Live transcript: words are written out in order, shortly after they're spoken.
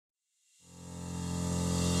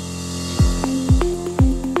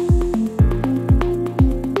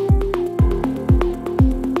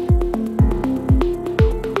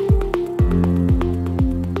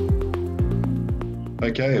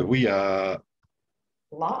we are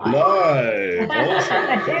Live. live.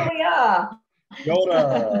 Awesome. Here we are. Kia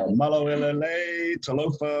ora, malawelele,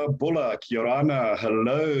 talofa, bula, kia ora,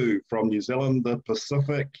 hello from New Zealand, the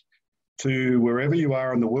Pacific, to wherever you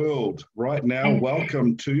are in the world. Right now,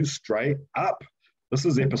 welcome to Straight Up. This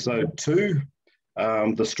is episode 2.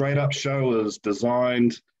 The Straight Up show is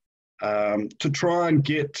designed to try and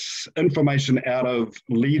get information out of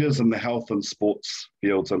leaders in the health and sports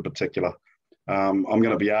fields in particular. I'm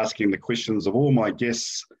going to be asking the questions of all my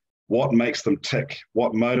guests. What makes them tick?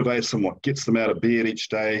 What motivates them? What gets them out of bed each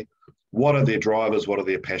day? What are their drivers? What are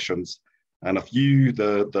their passions? And if you,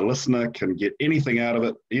 the listener, can get anything out of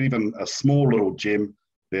it, even a small little gem,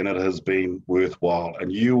 then it has been worthwhile.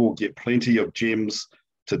 And you will get plenty of gems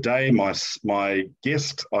today. My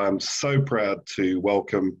guest, I am so proud to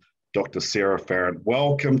welcome Dr. Sarah Farrant.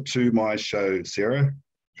 Welcome to my show, Sarah.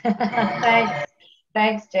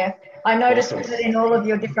 Thanks, Jeff. I noticed Awesome. that in all of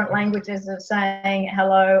your different languages of saying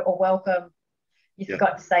hello or welcome, you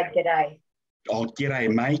forgot to say g'day. Oh, g'day,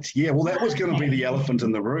 mate. Yeah, well, that was going to be the elephant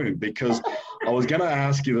in the room, because I was going to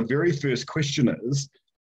ask you, the very first question is,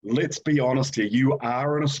 let's be honest here, you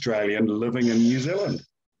are an Australian living in New Zealand.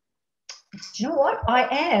 Do you know what? I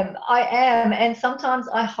am. And sometimes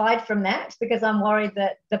I hide from that because I'm worried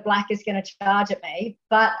that the black is going to charge at me.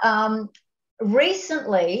 But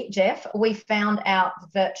recently, Jeff, we found out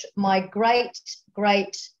that my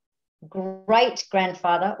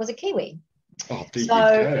great-great-great-grandfather was a Kiwi. Oh,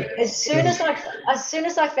 so as soon as I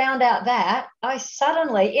found out that, I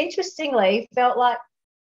suddenly, interestingly, felt like,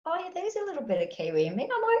 oh yeah, there's a little bit of Kiwi in me.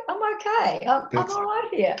 I'm okay. I'm all right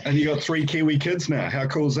here. And you got 3 Kiwi kids now. How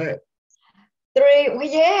cool is that? 3. Well,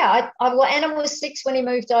 yeah. Well, Anna was 6 when he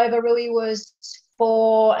moved over. Rui was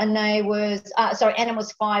 4, and Anna was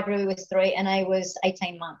 5. Rui was 3, and I was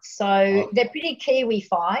 18 months. So they're pretty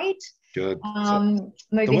Kiwi-fied. Good. That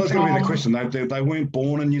was going to be the question. They weren't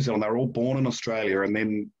born in New Zealand. They were all born in Australia, and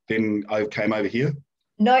then I came over here.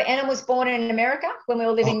 No, Anna was born in America when we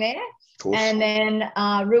were living there. Of course. And then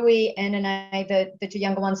Rui and Anna, the 2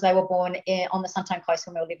 younger ones, they were born on the Sunshine Coast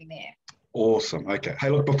when we were living there. Awesome. Okay. Hey,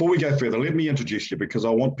 look, before we go further, let me introduce you, because I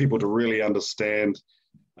want people to really understand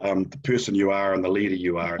the person you are and the leader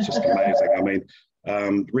you are. It's just amazing. I mean,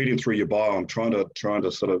 reading through your bio, I'm trying to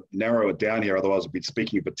sort of narrow it down here. Otherwise, I'd be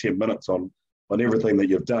speaking for 10 minutes on everything that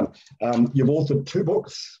you've done. You've authored 2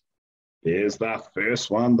 books. There's the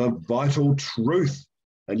first one, The Vital Truth.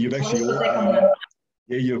 And you've actually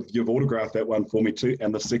you've autographed that one for me too.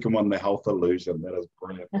 And the second one, The Health Illusion. That is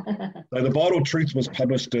brilliant. So The Vital Truth was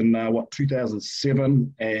published in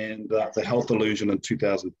 2007, and The Health Illusion in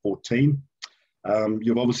 2014.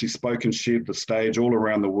 You've obviously shared the stage all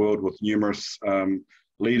around the world with numerous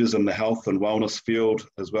leaders in the health and wellness field,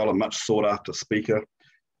 as well, a much sought after speaker.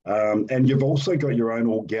 And you've also got your own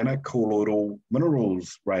organic colloidal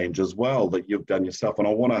minerals range as well that you've done yourself. And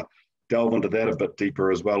I want to delve into that a bit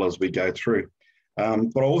deeper as well as we go through.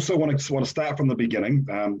 But I also want to start from the beginning,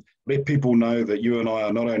 let people know that you and I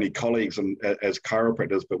are not only colleagues as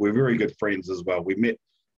chiropractors, but we're very good friends as well. We met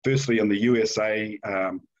firstly in the USA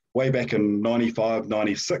way back in 95,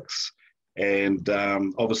 96. And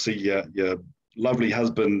obviously your lovely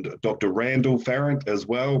husband, Dr. Randall Farrant as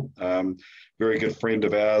well, very good friend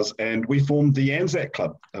of ours. And we formed the Anzac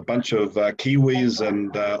Club, a bunch of Kiwis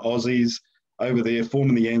and Aussies over there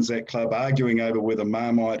forming the Anzac Club, arguing over whether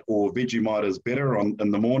Marmite or Vegemite is better in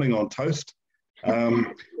the morning on toast.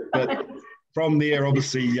 But from there,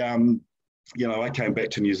 obviously, I came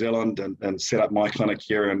back to New Zealand and set up my clinic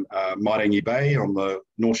here in Mairangi Bay on the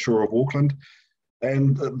North Shore of Auckland.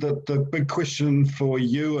 And the big question for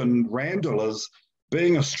you and Randall is,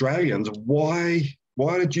 being Australians, why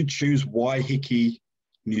did you choose Waiheke,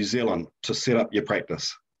 New Zealand, to set up your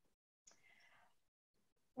practice?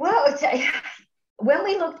 Well, when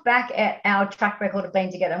we looked back at our track record of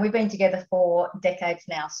being together, and we've been together for decades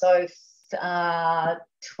now, so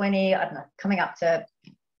 20, I don't know, coming up to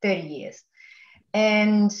 30 years.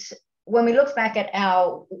 And when we looked back at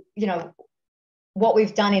our, what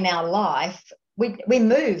we've done in our life, we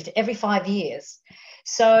moved every 5 years.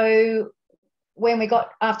 So when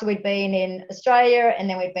after we'd been in Australia, and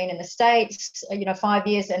then we'd been in the States, 5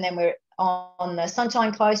 years, and then we're on the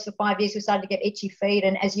Sunshine Coast for 5 years, we started to get itchy feet.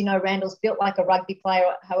 And as you know, Randall's built like a rugby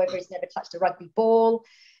player. However, he's never touched a rugby ball.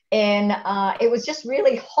 And it was just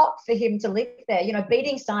really hot for him to live there,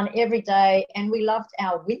 beating sun every day. And we loved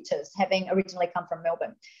our winters, having originally come from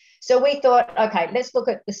Melbourne. So we thought, okay, let's look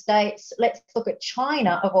at the States, let's look at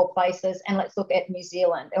China of all places, and let's look at New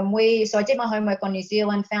Zealand. And so I did my homework on New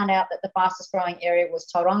Zealand, found out that the fastest growing area was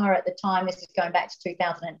Tauranga at the time. This is going back to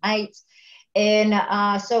 2008.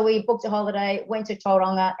 And so we booked a holiday, went to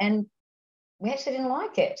Tauranga, and we actually didn't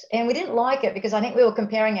like it. And we didn't like it because I think we were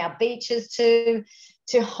comparing our beaches to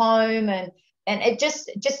home, and it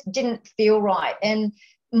just didn't feel right. And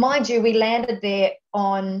mind you, we landed there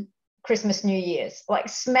on Christmas, New Year's, like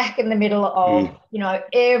smack in the middle of,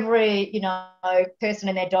 every, person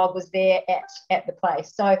and their dog was there at the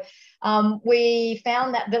place. So we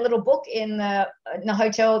found that the little book in the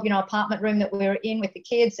hotel, apartment room that we were in with the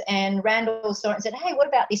kids, and Randall saw it and said, hey, what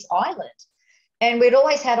about this island? And we'd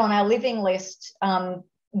always had on our living list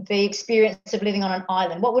the experience of living on an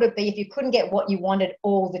island. What would it be if you couldn't get what you wanted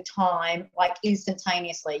all the time, like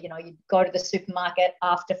instantaneously? You'd go to the supermarket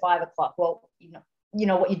after 5 o'clock. Well, you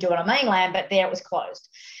know what you do on a mainland, but there it was closed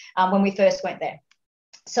when we first went there.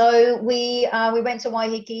 So we went to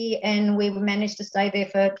Waiheke, and we managed to stay there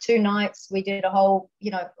for 2 nights. We did a whole,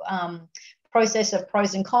 process of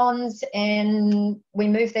pros and cons, and we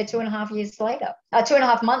moved there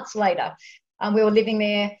 2.5 months later. We were living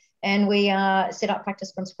there, and we set up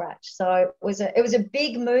practice from scratch. So it was a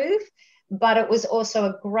big move, but it was also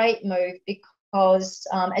a great move because,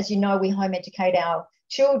 as you know, we home educate our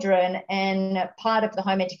children, and part of the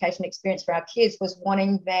home education experience for our kids was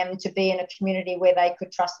wanting them to be in a community where they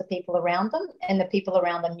could trust the people around them, and the people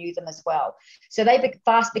around them knew them as well. So they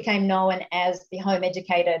fast became known as the home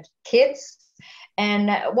educated kids.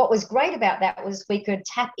 And what was great about that was we could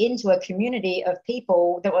tap into a community of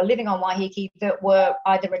people that were living on Waiheke that were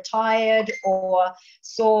either retired or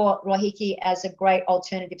saw Waiheke as a great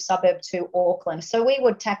alternative suburb to Auckland. So we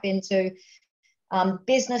would tap into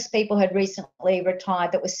business people who had recently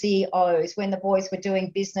retired that were CEOs when the boys were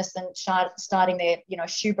doing business and starting their,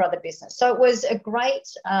 shoe brother business. So it was a great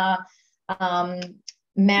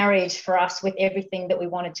marriage for us with everything that we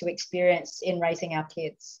wanted to experience in raising our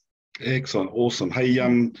kids. Excellent, awesome. Hey,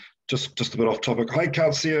 just a bit off topic. Hi,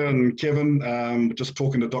 Katsia and Kevin. Just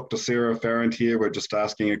talking to Dr. Sarah Farrant here. We're just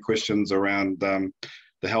asking her questions around the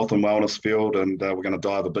health and wellness field, and we're going to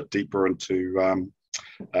dive a bit deeper into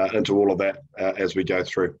all of that as we go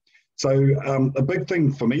through. So a big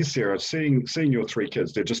thing for me, Sarah, seeing your 3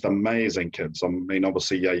 kids. They're just amazing kids. I mean,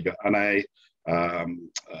 obviously, you got Ane,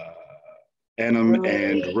 Anam,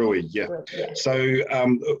 and Rui. Yeah. So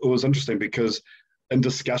it was interesting because in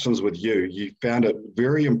discussions with you found it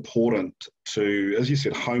very important to, as you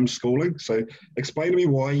said, homeschooling. So explain to me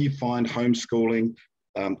why you find homeschooling,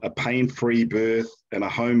 a pain-free birth and a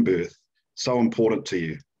home birth, so important to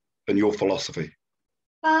you in your philosophy.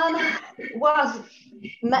 Well,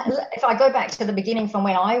 if I go back to the beginning from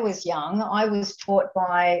when I was young, I was taught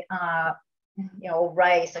by,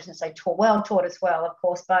 raised, I shouldn't say taught as well, of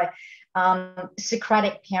course, by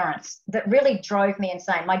Socratic parents that really drove me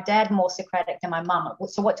insane. My dad more Socratic than my mum.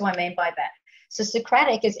 So what do I mean by that? So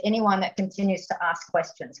Socratic is anyone that continues to ask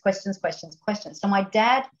questions. So my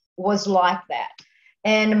dad was like that.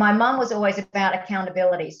 And my mum was always about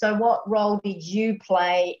accountability. So what role did you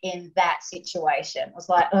play in that situation? It was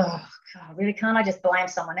like, oh, God, really, can't I just blame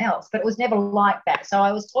someone else? But it was never like that. So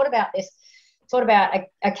I was taught about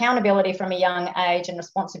accountability from a young age and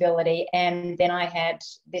responsibility. And then I had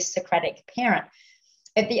this Socratic parent.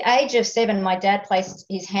 At the age of 7, my dad placed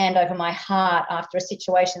his hand over my heart after a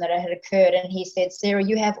situation that had occurred. And he said, Sarah,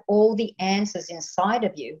 you have all the answers inside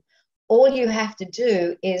of you. All you have to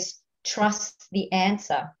do is trust the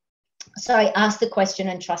answer. So I ask the question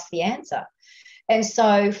and trust the answer. And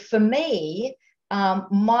so for me,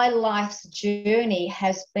 my life's journey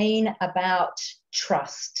has been about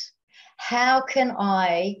trust. How can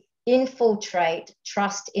I infiltrate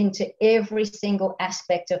trust into every single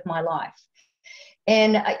aspect of my life?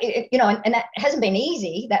 And and that hasn't been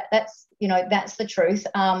easy. That's the truth.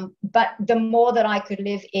 But the more that I could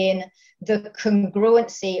live in the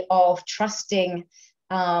congruency of trusting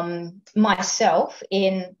myself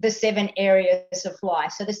in the 7 areas of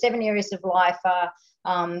life. So the 7 areas of life are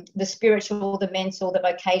the spiritual, the mental, the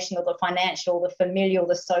vocational, the financial, the familial,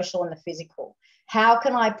 the social, and the physical. How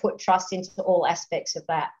can I put trust into all aspects of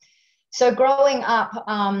that? So growing up,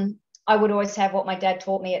 I would always have what my dad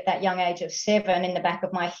taught me at that young age of 7 in the back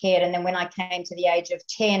of my head. And then when I came to the age of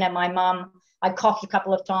 10 and I coughed a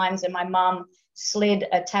couple of times and my mum slid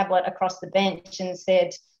a tablet across the bench and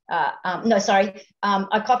said,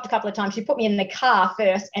 I coughed a couple of times. She put me in the car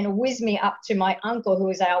first and whizzed me up to my uncle, who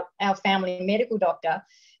was our family medical doctor.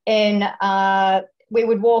 And we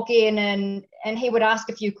would walk in and he would ask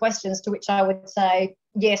a few questions to which I would say,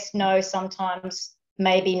 yes, no, sometimes,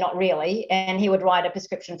 maybe, not really. And he would write a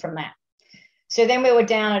prescription from that. So then we were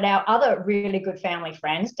down at our other really good family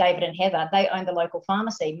friends, David and Heather. They owned the local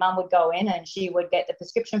pharmacy. Mum would go in and she would get the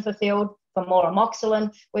prescription fulfilled for more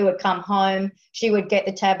amoxicillin. We would come home. She would get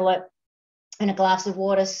the tablet and a glass of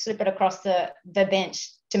water, slip it across the bench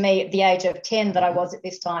to me at the age of 10 that I was at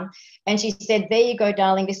this time. And she said, there you go,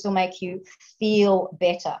 darling, this will make you feel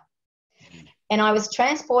better. And I was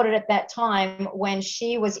transported at that time when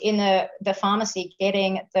she was in the pharmacy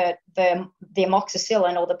getting the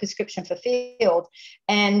amoxicillin, or the prescription fulfilled,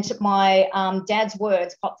 and my dad's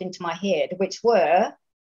words popped into my head, which were,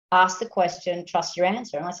 ask the question, trust your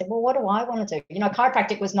answer. And I said, well, what do I want to do? You know,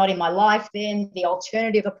 chiropractic was not in my life then. The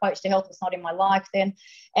alternative approach to health was not in my life then.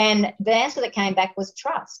 And the answer that came back was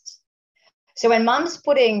trust. So when Mum's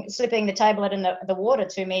slipping the tablet and the water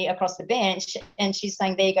to me across the bench, and she's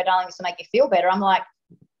saying, there you go, darling, this will make you feel better, I'm like,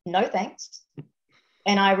 no thanks.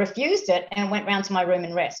 And I refused it and went round to my room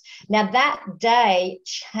and rest. Now that day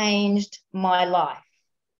changed my life.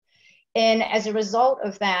 And as a result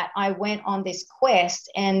of that, I went on this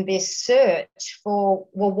quest and this search for,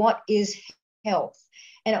 well, what is health?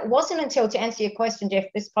 And it wasn't until, to answer your question, Jeff,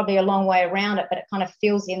 this is probably a long way around it, but it kind of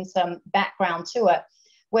fills in some background to it.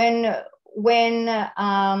 When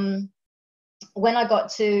I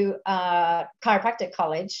got to chiropractic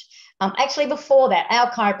college, actually before that,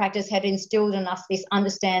 our chiropractors had instilled in us this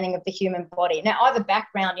understanding of the human body. Now, I have a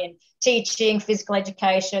background in teaching, physical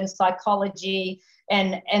education, psychology,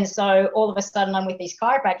 and so all of a sudden I'm with these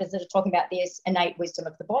chiropractors that are talking about this innate wisdom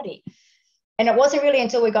of the body. And it wasn't really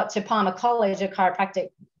until we got to Palmer College of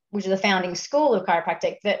Chiropractic, which is the founding school of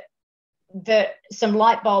chiropractic, that some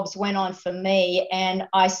light bulbs went on for me, and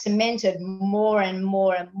I cemented more and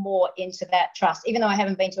more and more into that trust. Even though I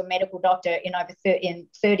haven't been to a medical doctor in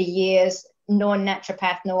 30 years, nor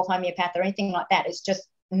naturopath, nor homeopath, or anything like that. It's just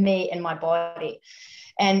me and my body,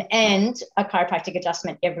 and a chiropractic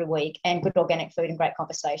adjustment every week, and good organic food and great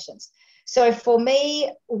conversations. So for me,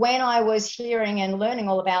 when I was hearing and learning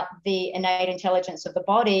all about the innate intelligence of the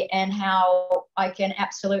body and how I can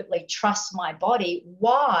absolutely trust my body,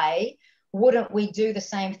 why wouldn't we do the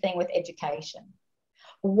same thing with education?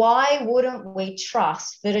 Why wouldn't we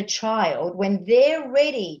trust that a child, when they're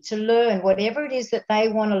ready to learn whatever it is that they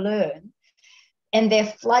want to learn, and their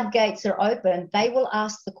floodgates are open, they will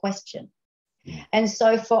ask the question? And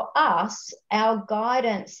so for us, our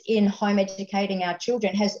guidance in home educating our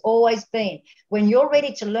children has always been, when you're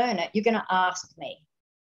ready to learn it, you're going to ask me.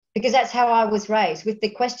 Because that's how I was raised, with the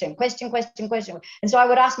question. And so I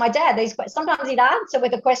would ask my dad these questions. Sometimes he'd answer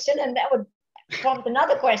with a question, and that would prompt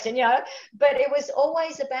another question, you know. But it was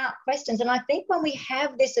always about questions. And I think when we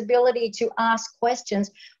have this ability to ask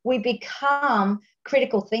questions, we become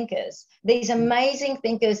critical thinkers, these amazing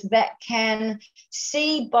thinkers that can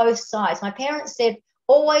see both sides. My parents said,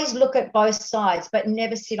 always look at both sides, but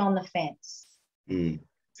never sit on the fence.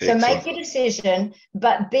 So make your decision,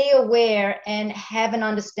 but be aware and have an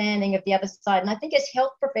understanding of the other side. And I think as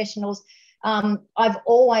health professionals, I've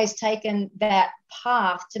always taken that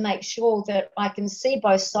path to make sure that I can see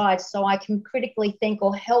both sides, so I can critically think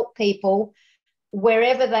or help people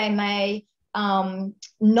wherever they may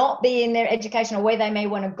not be in their education, or where they may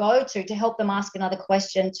want to go to help them ask another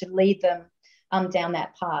question to lead them down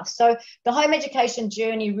that path. So the home education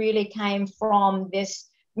journey really came from this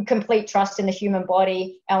complete trust in the human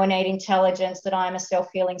body, our innate intelligence, that I'm a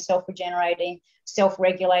self-healing, self-regenerating,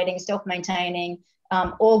 self-regulating, self-maintaining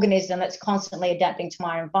organism that's constantly adapting to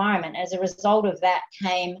my environment. As a result of that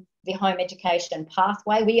came the home education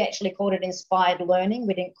pathway. We actually called it inspired learning.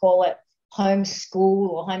 We didn't call it homeschool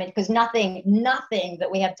or home, because nothing that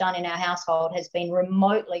we have done in our household has been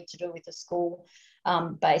remotely to do with the school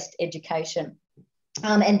based education.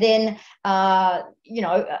 And then,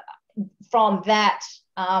 from that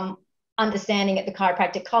understanding at the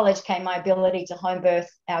chiropractic college came my ability to home birth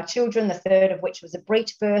our children, the third of which was a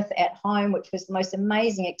breech birth at home, which was the most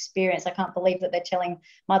amazing experience. I can't believe that they're telling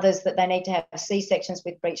mothers that they need to have C-sections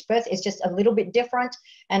with breech birth. It's just a little bit different,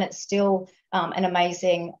 and it's still an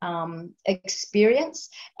amazing experience.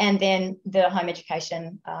 And then the home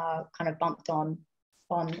education kind of bumped on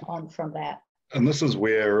from that. And this is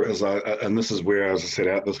where, as I set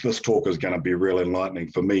out, this talk is going to be real enlightening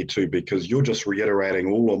for me too, because you're just reiterating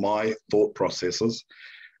all of my thought processes,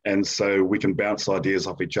 and so we can bounce ideas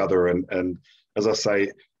off each other. And as I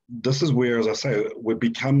say, this is where, as I say, we've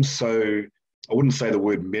become so, I wouldn't say the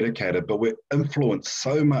word medicated, but we're influenced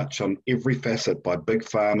so much on every facet by big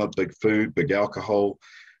pharma, big food, big alcohol,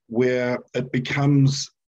 where it becomes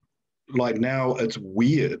like, now it's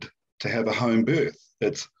weird to have a home birth.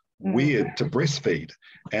 It's weird to breastfeed,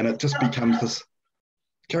 and it just becomes this.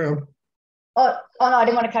 Carry on. Oh no, I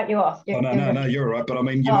didn't want to cut you off. No, you're right. But I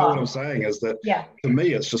mean, you know what I'm saying is that, to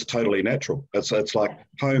me, it's just totally natural. It's like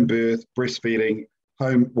home birth, breastfeeding,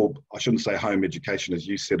 home, well, I shouldn't say home education, as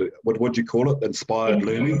you said it. What do you call it? Inspired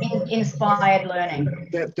learning? Inspired learning.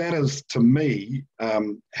 That is, to me,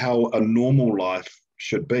 how a normal life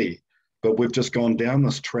should be. But we've just gone down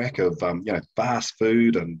this track of, fast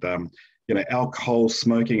food and, alcohol,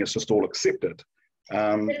 smoking. It's just all accepted.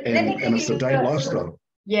 And a sedate lifestyle.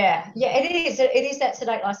 Yeah, it is. It is that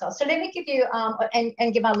sedate lifestyle. So let me give you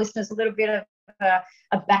and give our listeners a little bit of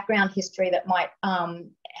a background history that might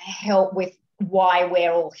help with why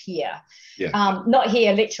we're all here. Yeah. Not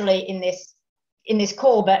here literally in this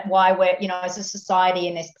call, but why we're, as a society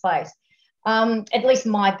in this place. At least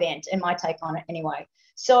my bent and my take on it anyway.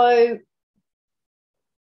 So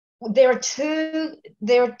there are two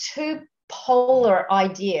polar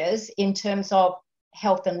ideas in terms of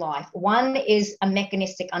health and life. One is a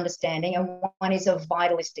mechanistic understanding and one is a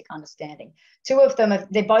vitalistic understanding. Two of them,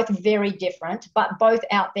 they're both very different, but both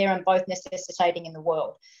out there and both necessitating in the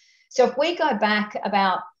world. So if we go back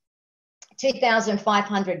about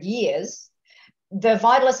 2,500 years, the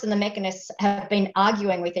vitalists and the mechanists have been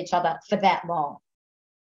arguing with each other for that long.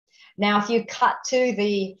 Now, if you cut to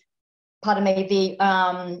the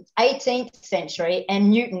 18th century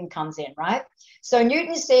and Newton comes in, right? So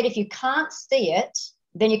Newton said, if you can't see it,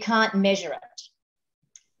 then you can't measure it.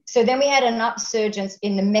 So then we had an upsurgence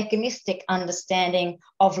in the mechanistic understanding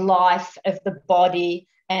of life, of the body,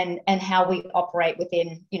 and how we operate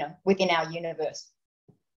within our universe.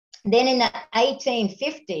 Then in the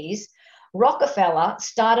 1850s, Rockefeller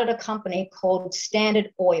started a company called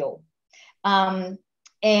Standard Oil.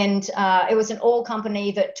 And it was an oil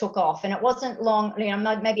company that took off. And it wasn't long,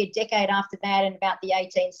 maybe a decade after that, in about the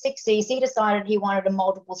 1860s, he decided he wanted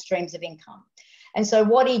multiple streams of income. And so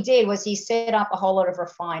what he did was he set up a whole lot of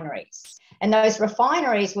refineries. And those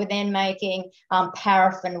refineries were then making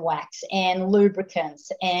paraffin wax and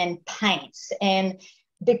lubricants and paints. And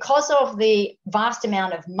because of the vast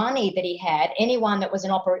amount of money that he had, anyone that was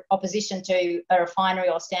in opposition to a refinery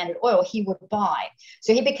or Standard Oil, he would buy.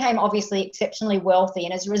 So he became obviously exceptionally wealthy.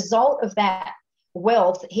 And as a result of that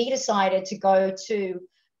wealth, he decided to go to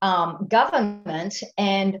government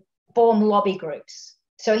and form lobby groups.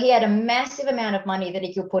 So he had a massive amount of money that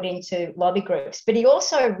he could put into lobby groups. But he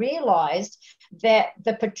also realized that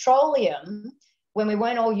the petroleum, when we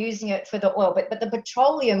weren't all using it for the oil, but the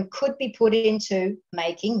petroleum could be put into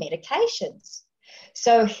making medications.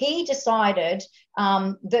 So he decided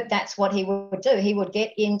that that's what he would do. He would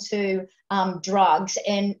get into drugs.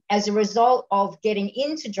 And as a result of getting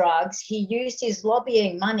into drugs, he used his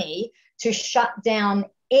lobbying money to shut down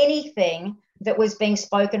anything that was being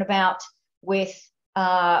spoken about with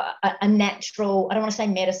a natural, I don't want to say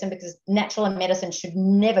medicine, because natural and medicine should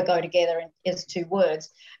never go together as two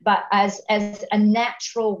words, but as a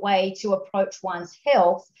natural way to approach one's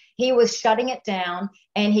health, he was shutting it down,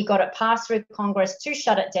 and he got it passed through Congress to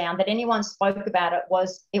shut it down, that anyone spoke about it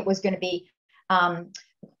was going to be,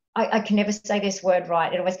 I can never say this word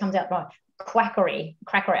right, it always comes out wrong, quackery,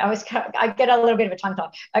 I get a little bit of a tongue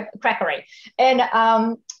tie, quackery.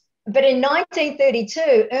 And but in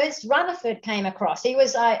 1932, Ernst Rutherford came across. He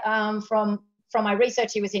was, from my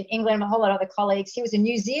research, he was in England, a whole lot of other colleagues. He was a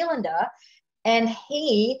New Zealander, and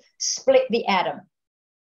he split the atom.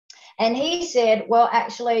 And he said, well,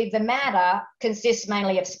 actually, the matter consists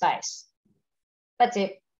mainly of space. That's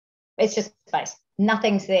it. It's just space.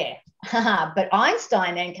 Nothing's there. But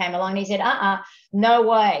Einstein then came along and he said, no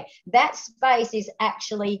way. That space is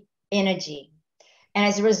actually energy. And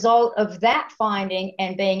as a result of that finding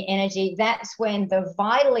and being energy, that's when the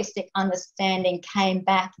vitalistic understanding came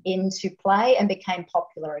back into play and became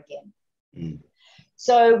popular again. Mm.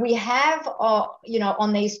 So we have,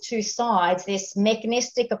 on these two sides, this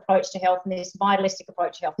mechanistic approach to health and this vitalistic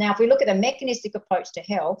approach to health. Now, if we look at the mechanistic approach to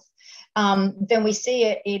health, then we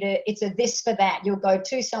see it's a this for that. You'll go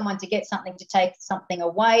to someone to get something, to take something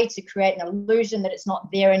away, to create an illusion that it's not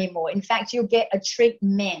there anymore. In fact, you'll get a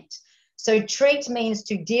treatment. So treat means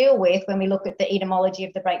to deal with when we look at the etymology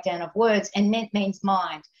of the breakdown of words, and ment means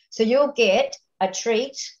mind. So you'll get a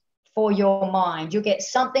treat for your mind. You'll get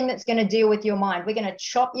something that's going to deal with your mind. We're going to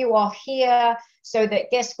chop you off here so that,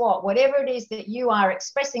 guess what? Whatever it is that you are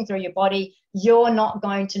expressing through your body, you're not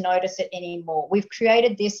going to notice it anymore. We've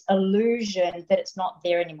created this illusion that it's not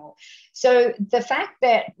there anymore. So the fact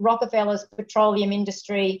that Rockefeller's petroleum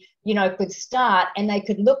industry, could start and they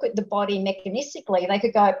could look at the body mechanistically, they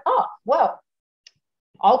could go, oh, well,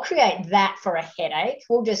 I'll create that for a headache.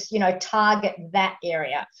 We'll just, target that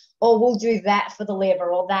area, or we'll do that for the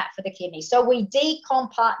liver or that for the kidney. So we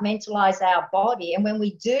decompartmentalize our body. And when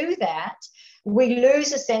we do that, we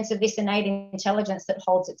lose a sense of this innate intelligence that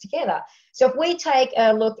holds it together. So if we take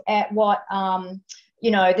a look at what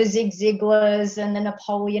the Zig Ziglars and the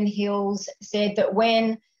Napoleon Hills said that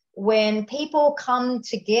when people come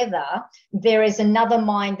together, there is another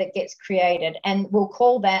mind that gets created, and we'll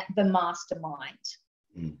call that the mastermind.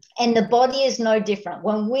 And the body is no different.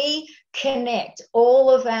 When we connect all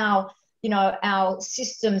of our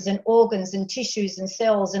systems and organs and tissues and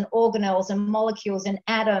cells and organelles and molecules and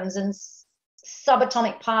atoms and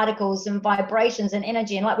subatomic particles and vibrations and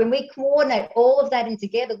energy, and like when we coordinate all of that in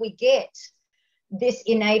together, we get this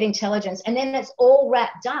innate intelligence. And then it's all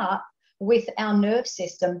wrapped up with our nerve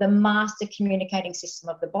system, the master communicating system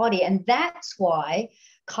of the body. And that's why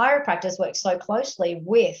chiropractors work so closely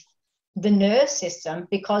with the nerve system,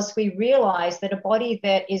 because we realize that a body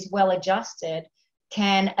that is well adjusted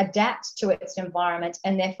can adapt to its environment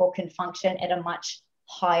and therefore can function at a much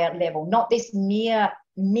higher level. Not this mere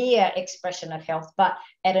expression of health, but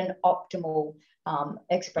at an optimal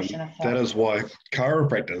expression of health. That is why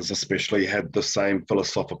chiropractors especially had the same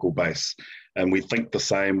philosophical base, and we think the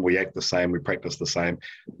same, we act the same, we practice the same.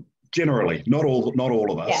 Generally, not all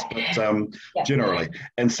of us, but generally.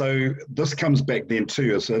 And so this comes back then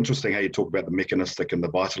too. It's interesting how you talk about the mechanistic and the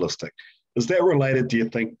vitalistic. Is that related, do you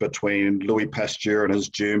think, between Louis Pasteur and his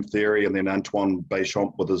germ theory and then Antoine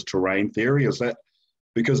Béchamp with his terrain theory? Is that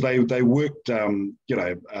because they worked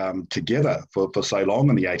together for so long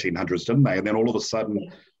in the 1800s, didn't they? And then all of a sudden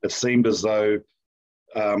it seemed as though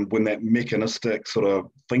when that mechanistic sort of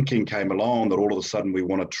thinking came along, that all of a sudden we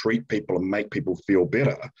want to treat people and make people feel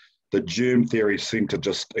better, the germ theory seemed to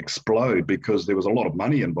just explode because there was a lot of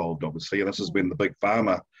money involved, obviously, and this is when the big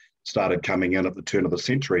pharma started coming in at the turn of the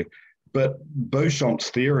century. But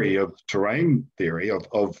Beauchamp's theory of terrain theory,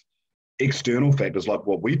 of external factors like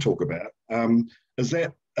what we talk about, is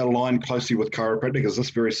that aligned closely with chiropractic? Is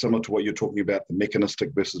this very similar to what you're talking about, the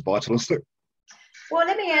mechanistic versus vitalistic? Well,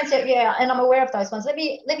 let me answer, and I'm aware of those ones. Let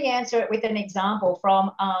me answer it with an example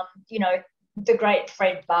from, the great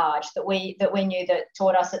Fred Barge that we knew, that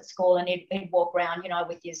taught us at school, and he'd walk around,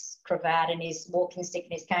 with his cravat and his walking stick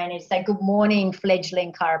and his cane, and he'd say, "Good morning,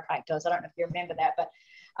 fledgling chiropractors." I don't know if you remember that, but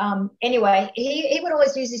anyway, he would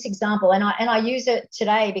always use this example, and I use it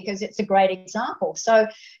today because it's a great example. So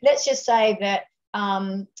let's just say that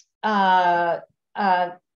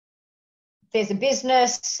there's a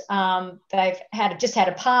business, they've just had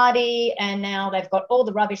a party, and now they've got all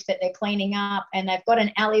the rubbish that they're cleaning up, and they've got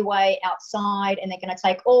an alleyway outside, and they're going to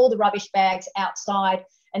take all the rubbish bags outside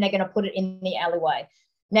and they're going to put it in the alleyway.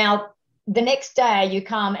 Now, the next day you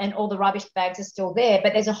come and all the rubbish bags are still there,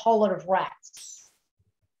 but there's a whole lot of rats.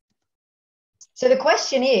 So the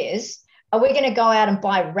question is, are we going to go out and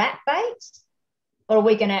buy rat bait, or are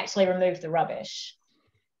we going to actually remove the rubbish?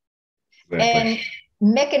 Exactly. And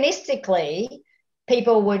mechanistically,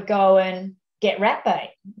 people would go and get rat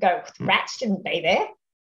bait, rats shouldn't be there,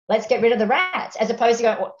 let's get rid of the rats, as opposed to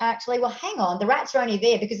go, hang on, the rats are only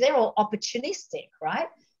there because they're all opportunistic, right?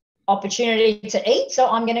 Opportunity to eat, so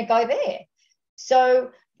I'm going to go there. So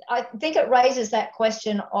I think it raises that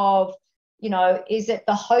question of, is it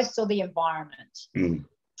the host or the environment?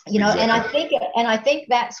 Exactly. And I think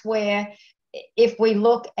that's where, if we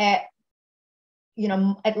look at,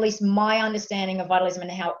 at least my understanding of vitalism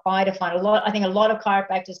and how I define I think a lot of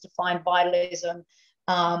chiropractors define vitalism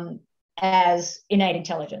as innate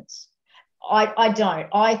intelligence. I don't.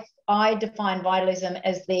 I define vitalism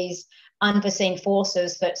as these unforeseen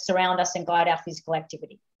forces that surround us and guide our physical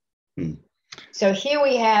activity. So here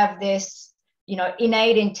we have this,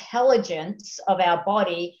 innate intelligence of our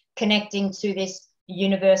body connecting to this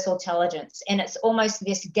universal intelligence, and it's almost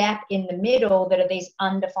this gap in the middle that are these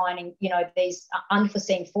undefining, these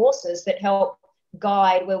unforeseen forces that help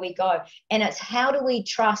guide where we go. And it's how do we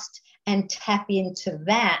trust and tap into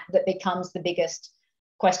that becomes the biggest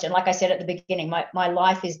question. Like I said at the beginning, my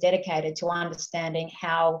life is dedicated to understanding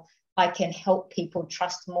how I can help people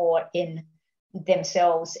trust more in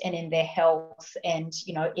themselves and in their health, and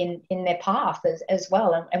in their path as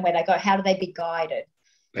well, and where they go. How do they be guided?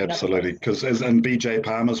 Absolutely, because as in BJ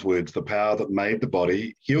Palmer's words, the power that made the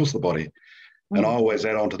body heals the body. And I always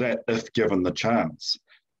add on to that, if given the chance.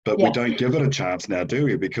 But we don't give it a chance now, do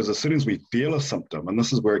we? Because as soon as we feel a symptom, and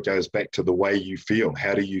this is where it goes back to the way you feel,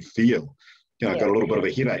 how do you feel? I've got a little bit of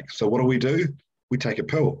a headache. So what do? We take a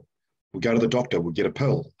pill. We go to the doctor, we get a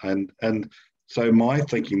pill. And so my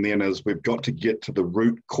thinking then is we've got to get to the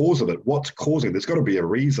root cause of it. What's causing? There's got to be a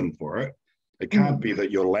reason for it. It can't be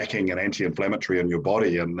that you're lacking an anti-inflammatory in your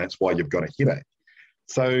body and that's why you've got a headache.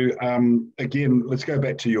 So again, let's go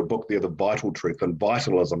back to your book there, The Vital Truth and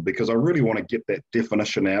Vitalism, because I really want to get that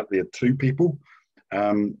definition out there to people.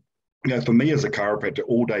 For me as a chiropractor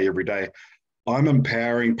all day, every day, I'm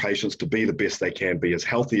empowering patients to be the best they can be, as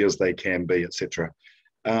healthy as they can be, etc.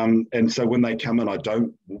 And so when they come in, I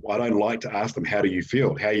don't like to ask them, how do you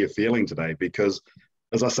feel? How are you feeling today? Because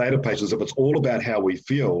as I say to patients, if it's all about how we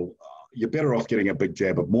feel, you're better off getting a big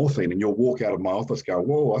jab of morphine, and you'll walk out of my office going,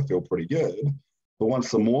 whoa, I feel pretty good. But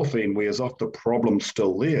once the morphine wears off, the problem's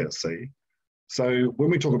still there, see? So when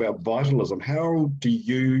we talk about vitalism, how do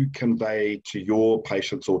you convey to your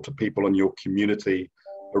patients or to people in your community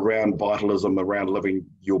around vitalism, around living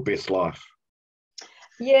your best life?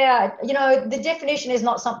 Yeah, the definition is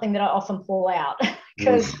not something that I often pull out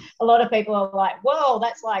because a lot of people are like, whoa,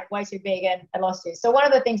 that's like way too big and I lost you. So one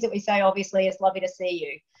of the things that we say, obviously, is lovely to see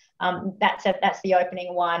you. That's the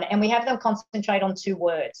opening one. And we have them concentrate on two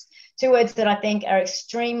words that I think are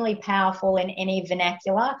extremely powerful in any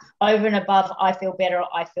vernacular, over and above I feel better or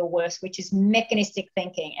I feel worse, which is mechanistic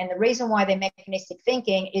thinking. And the reason why they're mechanistic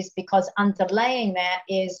thinking is because underlaying that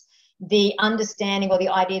is the understanding or the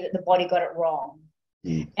idea that the body got it wrong.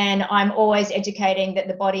 And I'm always educating that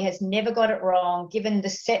the body has never got it wrong. Given the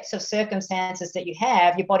sets of circumstances that you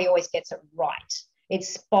have, your body always gets it right.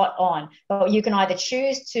 It's spot on. But you can either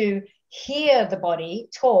choose to hear the body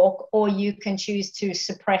talk, or you can choose to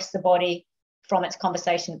suppress the body from its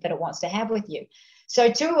conversation that it wants to have with you. So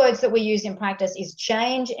two words that we use in practice is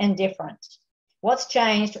change and different. What's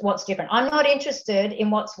changed? What's different? I'm not interested in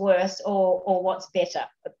what's worse or what's better.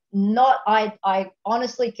 I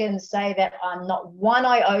honestly can say that I'm not one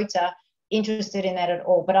iota interested in that at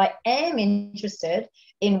all, but I am interested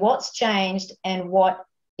in what's changed and what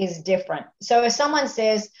is different. So if someone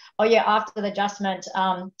says, oh yeah, after the adjustment,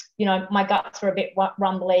 my guts were a bit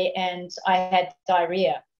rumbly and I had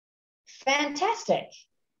diarrhea. Fantastic.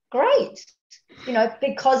 Great.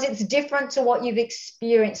 Because it's different to what you've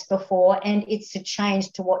experienced before, and it's a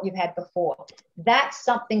change to what you've had before. That's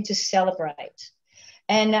something to celebrate.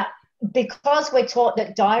 And because we're taught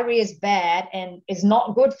that diarrhea is bad and is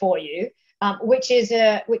not good for you, which is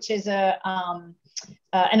an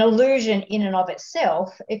illusion in and of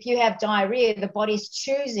itself. If you have diarrhea, the body's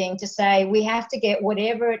choosing to say, we have to get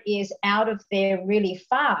whatever it is out of there really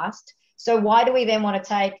fast. So why do we then want to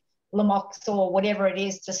take Lamox or whatever it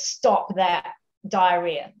is to stop that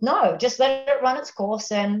diarrhea? No, just let it run its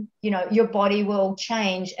course, and your body will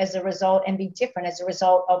change as a result and be different as a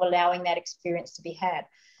result of allowing that experience to be had.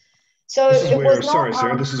 So this is where, sorry,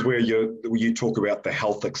 Sarah, this is where you talk about the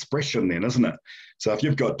health expression then, isn't it? So if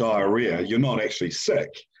you've got diarrhea, you're not actually sick.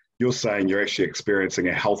 You're saying you're actually experiencing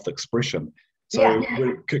a health expression. So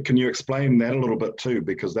can you explain that a little bit too?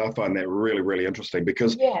 Because I find that really, really interesting,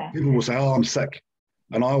 because people will say, oh, I'm sick.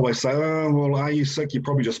 And I always say, oh, well, are you sick? You're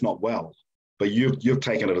probably just not well. But you've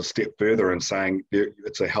taken it a step further and saying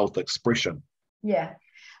it's a health expression. Yeah.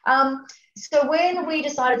 So when we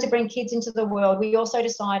decided to bring kids into the world, we also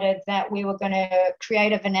decided that we were going to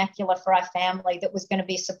create a vernacular for our family that was going to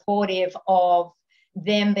be supportive of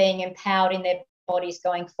them being empowered in their bodies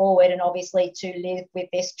going forward, and obviously to live with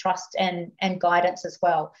this trust and guidance as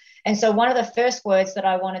well. And so one of the first words that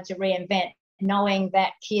I wanted to reinvent, knowing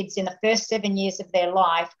that kids in the first 7 years of their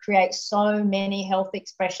life create so many health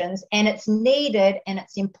expressions, and it's needed and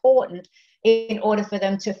it's important in order for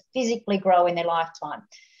them to physically grow in their lifetime.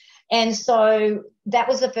 And so that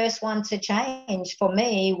was the first one to change for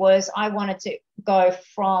me. Was I wanted to go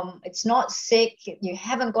from, it's not sick, you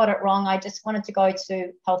haven't got it wrong, I just wanted to go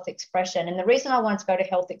to health expression. And the reason I wanted to go to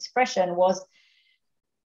health expression was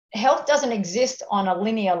health doesn't exist on a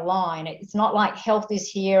linear line. It's not like health is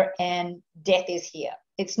here and death is here.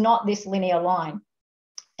 It's not this linear line.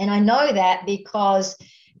 And I know that because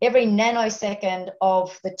every nanosecond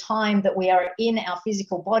of the time that we are in our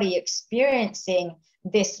physical body experiencing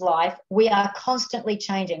this life, we are constantly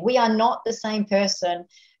changing. We are not the same person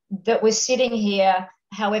that was sitting here,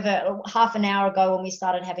 however, half an hour ago when we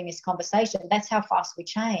started having this conversation. That's how fast we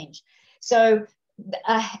change. So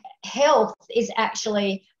health is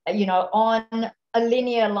actually, on a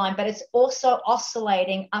linear line, but it's also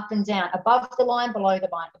oscillating up and down, above the line, below the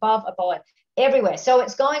line, above, everywhere. So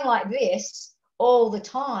it's going like this all the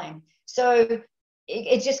time. So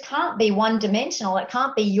it just can't be one dimensional. It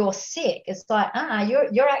can't be you're sick. It's like,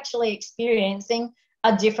 you're actually experiencing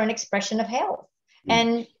a different expression of health.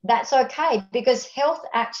 And that's okay, because health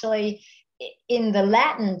actually, in the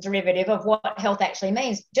Latin derivative of what health actually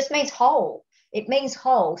means, just means whole. It means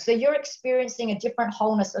whole. So you're experiencing a different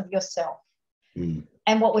wholeness of yourself.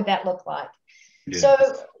 And what would that look like? Yeah.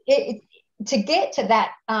 So to get to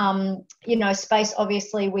that, space,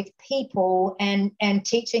 obviously, with people and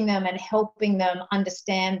teaching them and helping them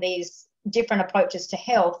understand these different approaches to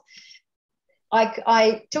health,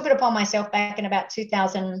 I took it upon myself back in about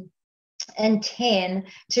 2000, and 10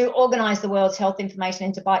 to organize the world's health information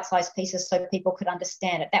into bite-sized pieces so people could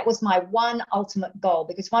understand it. That was my one ultimate goal,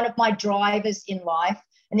 because one of my drivers in life,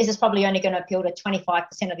 and this is probably only going to appeal to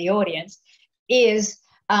 25% of the audience, is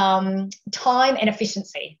time and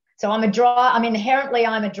efficiency. So I'm inherently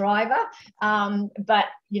I'm a driver, but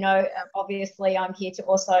obviously I'm here to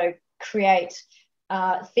also create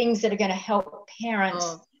things that are going to help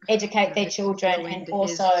parents educate their children and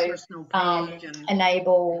also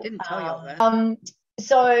enable.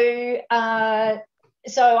 So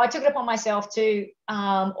I took it upon myself to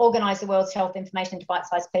organize the world's health information into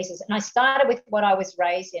bite-sized pieces. And I started with what I was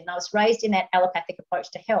raised in. I was raised in that allopathic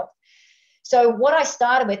approach to health. So what I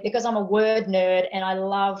started with, because I'm a word nerd and I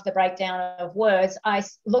love the breakdown of words, I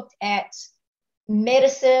looked at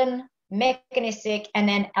medicine, mechanistic, and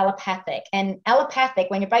then allopathic. And allopathic,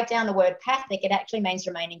 when you break down the word pathic, it actually means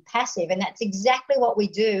remaining passive. And that's exactly what we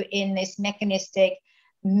do in this mechanistic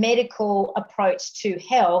medical approach to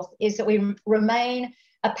health, is that we remain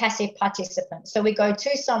a passive participant. So we go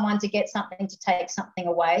to someone to get something, to take something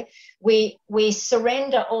away. We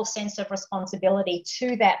surrender all sense of responsibility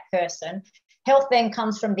to that person. Health then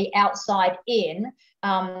comes from the outside in.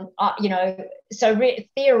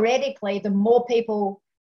 Theoretically, the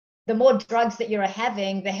more drugs that you're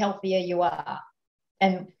having, the healthier you are.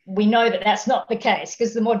 And we know that that's not the case,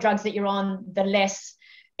 because the more drugs that you're on, the less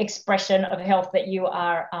expression of health that you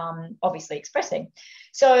are obviously expressing.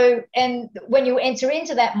 So, and when you enter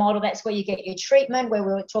into that model, that's where you get your treatment, where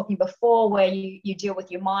we were talking before, where you deal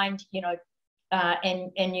with your mind,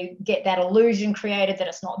 and you get that illusion created that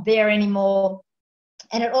it's not there anymore.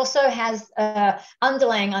 And it also has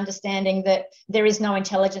underlying understanding that there is no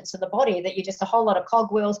intelligence of the body, that you're just a whole lot of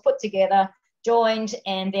cogwheels put together, joined,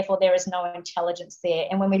 and therefore there is no intelligence there.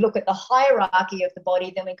 And when we look at the hierarchy of the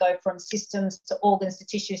body, then we go from systems to organs to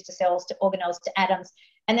tissues to cells to organelles to atoms.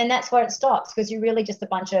 And then that's where it stops, because you're really just a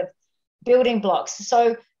bunch of building blocks.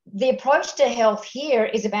 So the approach to health here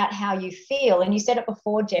is about how you feel. And you said it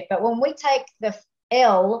before, Jeff, but when we take the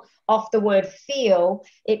L off the word feel,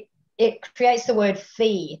 it creates the word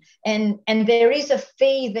fee. And there is a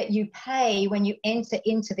fee that you pay when you enter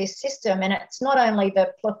into this system. And it's not only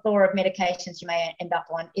the plethora of medications you may end up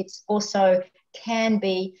on, it's also can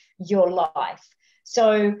be your life.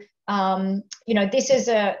 So, this is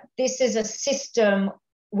a system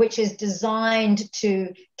which is designed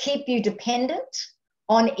to keep you dependent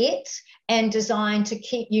on it and designed to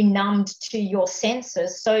keep you numbed to your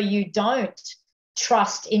senses so you don't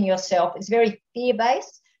trust in yourself. It's very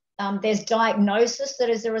fear-based. There's diagnosis that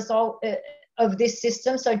is a result of this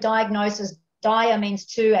system. So diagnosis, dia means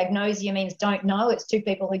two, agnosia means don't know. It's two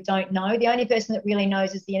people who don't know. The only person that really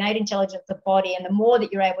knows is the innate intelligence of the body. And the more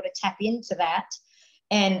that you're able to tap into that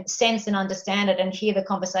and sense and understand it and hear the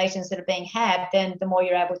conversations that are being had, then the more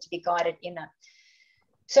you're able to be guided in it.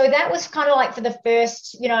 So that was kind of like for the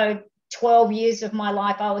first, 12 years of my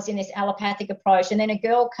life, I was in this allopathic approach. And then a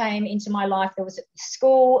girl came into my life that was at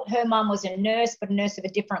school. Her mum was a nurse, but a nurse of a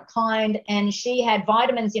different kind. And she had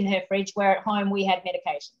vitamins in her fridge, where at home we had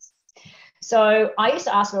medications. So I used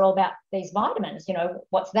to ask her all about these vitamins,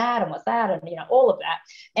 what's that and what's that, and, all of that.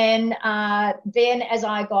 And then as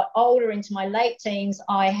I got older, into my late teens,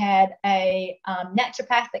 I had a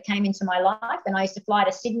naturopath that came into my life, and I used to fly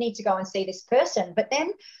to Sydney to go and see this person. But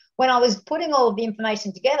then when I was putting all of the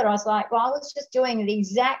information together, I was like, well, I was just doing the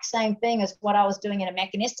exact same thing as what I was doing in a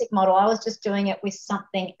mechanistic model. I was just doing it with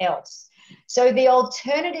something else. So the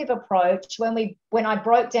alternative approach, when I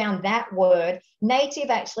broke down that word,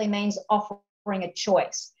 native actually means offering a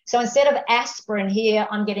choice. So instead of aspirin here,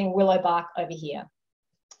 I'm getting willow bark over here.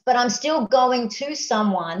 But I'm still going to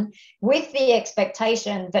someone with the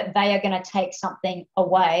expectation that they are going to take something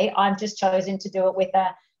away. I've just chosen to do it with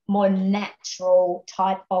a more natural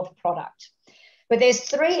type of product. But there's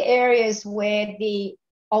three areas where the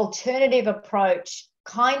alternative approach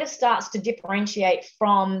kind of starts to differentiate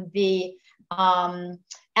from the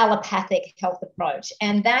allopathic health approach,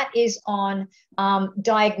 and that is on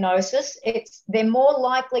diagnosis. They're more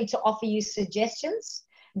likely to offer you suggestions.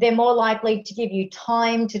 They're more likely to give you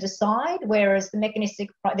time to decide, whereas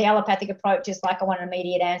the allopathic approach is like, I want an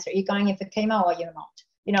immediate answer. Are you going in for chemo or you're not?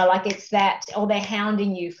 Like it's that, or they're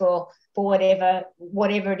hounding you for whatever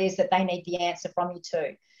it is that they need the answer from you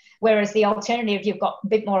to. Whereas the alternative, you've got a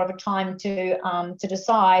bit more of a time to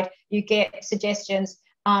decide. You get suggestions,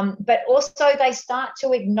 but also they start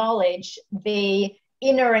to acknowledge the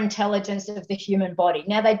inner intelligence of the human body.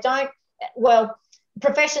 Now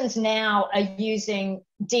professions now are using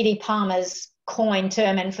D.D. Palmer's coined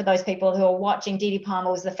term, and for those people who are watching, D.D. Palmer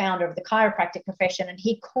was the founder of the chiropractic profession, and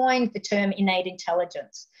he coined the term innate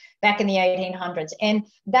intelligence back in the 1800s. And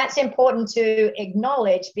that's important to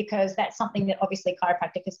acknowledge, because that's something that obviously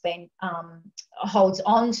chiropractic has been holds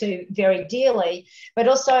on to very dearly, but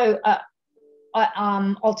also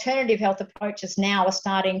alternative health approaches now are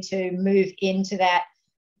starting to move into that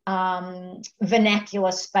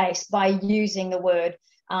vernacular space by using the word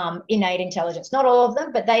innate intelligence. Not all of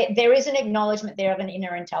them, but there is an acknowledgement there of an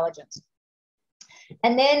inner intelligence.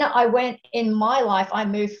 And then in my life, I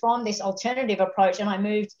moved from this alternative approach and I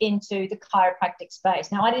moved into the chiropractic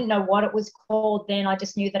space. Now, I didn't know what it was called then. I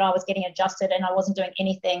just knew that I was getting adjusted and I wasn't doing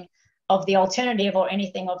anything of the alternative or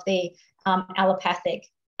anything of the allopathic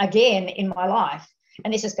again in my life.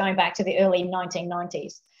 And this is going back to the early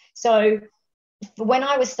 1990s. So when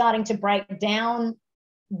I was starting to break down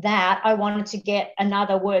that, I wanted to get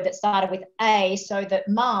another word that started with A, so that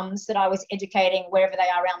mums that I was educating wherever they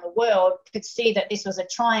are around the world could see that this was a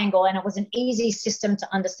triangle and it was an easy system to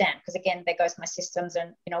understand, because again, there goes my systems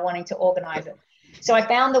and wanting to organize it. So I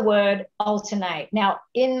found the word alternate. Now,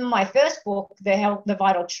 in my first book, The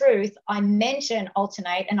Vital Truth, I mentioned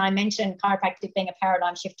alternate and I mentioned chiropractic being a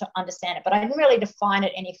paradigm shift to understand it, but I didn't really define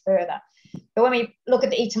it any further. But when we look at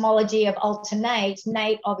the etymology of alternate,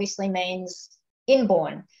 nate obviously means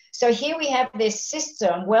inborn. So here we have this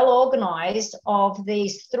system well organized of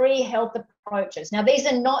these 3 health approaches. Now, these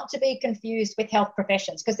are not to be confused with health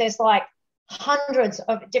professions, because there's like hundreds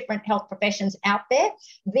of different health professions out there.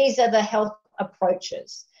 These are the health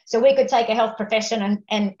approaches. So we could take a health profession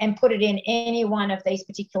and put it in any one of these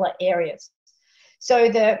particular areas. So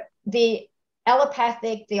the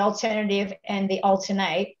allopathic, the alternative, and the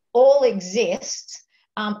alternate all exist.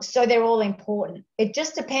 So they're all important. It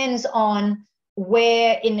just depends on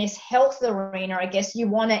where in this health arena, I guess, you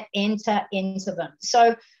want to enter into them.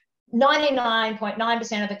 So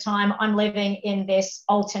 99.9% of the time, I'm living in this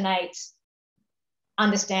alternate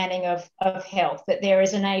understanding of health, that there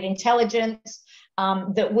is innate intelligence,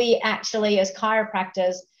 that we actually, as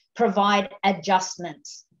chiropractors, provide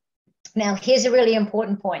adjustments. Now, here's a really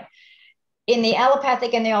important point. In the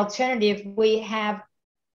allopathic and the alternative, we have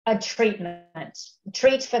a treatment.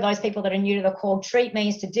 Treat, for those people that are new to the call, treat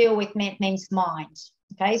means to deal with, means mind.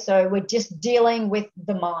 Okay, so we're just dealing with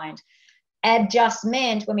the mind.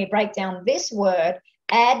 Adjustment, when we break down this word,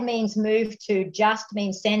 add means move to, just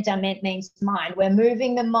means center, ment means mind. We're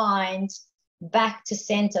moving the mind back to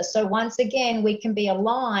center. So once again, we can be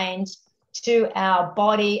aligned to our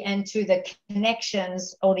body and to the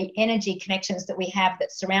connections or the energy connections that we have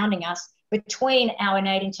that's surrounding us between our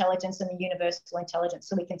innate intelligence and the universal intelligence,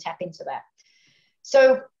 so we can tap into that.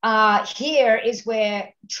 So here is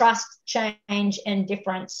where trust, change, and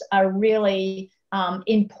difference are really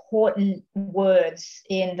important words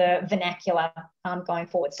in the vernacular going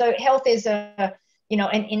forward. So health is an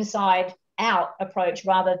inside out approach,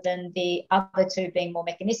 rather than the other two being more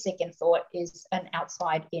mechanistic in thought is an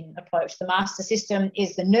outside in approach. The master system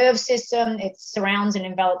is the nerve system. It surrounds and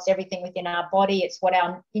envelops everything within our body. It's what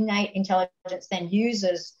our innate intelligence then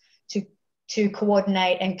uses to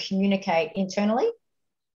coordinate and communicate internally.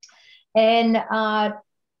 And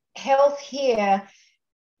health here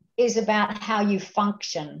is about how you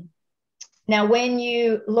function. Now, when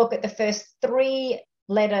you look at the first 3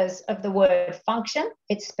 letters of the word function,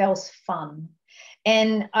 it spells fun.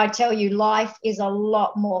 And I tell you, life is a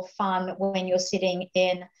lot more fun when you're sitting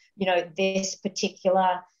in, this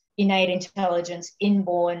particular innate intelligence,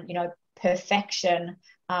 inborn, perfection,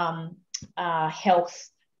 health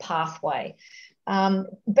pathway. But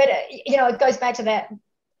it goes back to that,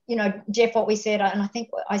 Jeff, what we said, and I think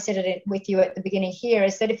I said it with you at the beginning here,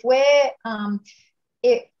 is that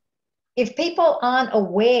if people aren't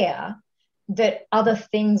aware that other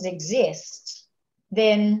things exist,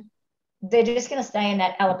 then they're just going to stay in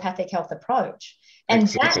that allopathic health approach. And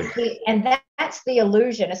exactly. that's the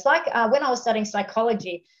illusion. It's like when I was studying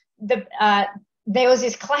psychology, there was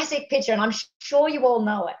this classic picture, and I'm sure you all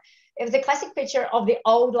know it. It was a classic picture of the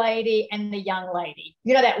old lady and the young lady.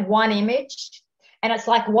 That one image? And it's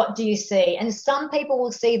like, what do you see? And some people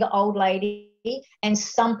will see the old lady and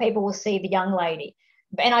some people will see the young lady.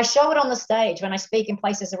 And I show it on the stage when I speak in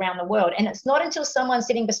places around the world. And it's not until someone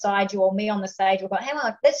sitting beside you or me on the stage will go, hang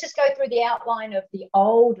on, let's just go through the outline of the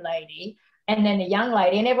old lady and then the young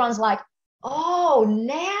lady. And everyone's like, oh,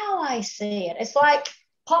 now I see it. It's like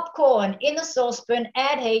popcorn in the saucepan,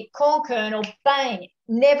 add heat, corn kernel, bang,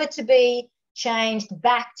 never to be changed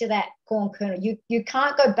back to that corn kernel. You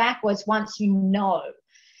can't go backwards once you know.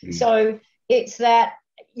 So it's that,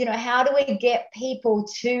 how do we get people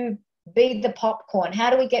to be the popcorn? How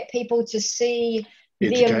do we get people to see The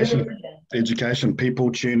Education, illusion. education,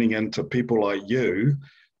 people tuning into people like you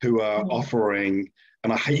who are Mhm. offering,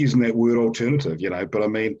 and I hate using that word alternative, but I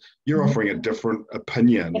mean, you're Mhm. offering a different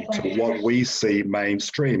opinion to Definitely. what we see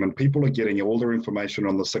mainstream, and people are getting all their information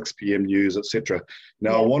on the 6 p.m. news, etc.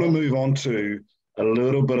 Now, I Yeah. want to move on to a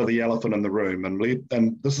little bit of the elephant in the room, and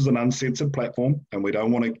this is an uncensored platform, and we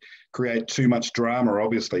don't want to create too much drama,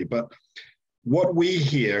 obviously, but what we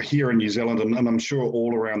hear here in New Zealand, and I'm sure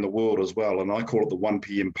all around the world as well, and I call it the 1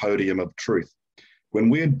 p.m. podium of truth, when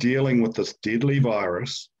we're dealing with this deadly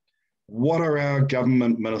virus, what are our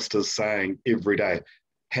government ministers saying every day?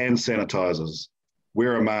 Hand sanitizers,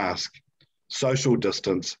 wear a mask, social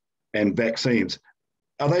distance, and vaccines.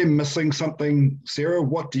 Are they missing something, Sarah?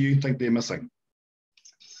 What do you think they're missing?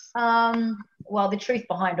 Well, the truth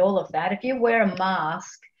behind all of that, if you wear a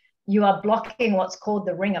mask, you are blocking what's called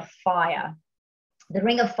the ring of fire. The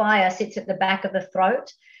ring of fire sits at the back of the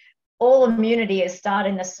throat. All immunity is started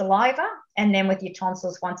in the saliva and then with your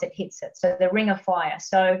tonsils once it hits it. So the ring of fire.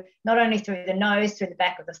 So not only through the nose, through the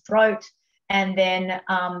back of the throat, and then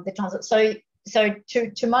the tonsils. So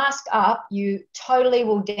to mask up, you totally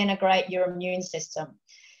will denigrate your immune system.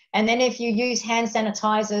 And then if you use hand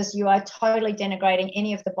sanitizers, you are totally denigrating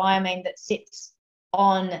any of the biome that sits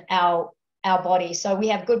on our body. So we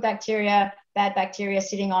have good bacteria, bad bacteria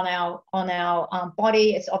sitting on our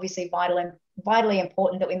body. It's obviously vitally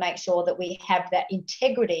important that we make sure that we have that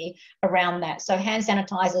integrity around that. So hand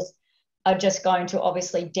sanitizers are just going to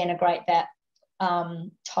obviously denigrate that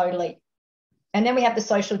totally. And then we have the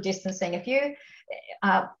social distancing. If you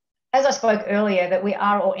as I spoke earlier, that we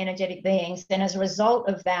are all energetic beings, then as a result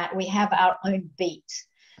of that, we have our own beat.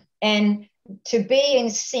 And to be in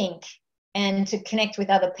sync and to connect with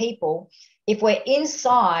other people, if we're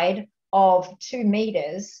inside of 2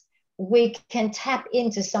 meters, we can tap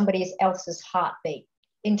into somebody else's heartbeat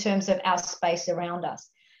in terms of our space around us.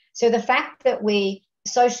 So the fact that we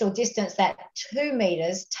social distance that 2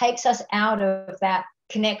 meters takes us out of that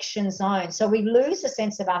connection zone. So we lose a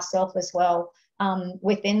sense of ourself as well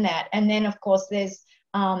within that. And then, of course, there's,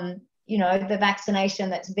 the vaccination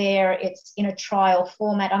that's there. It's in a trial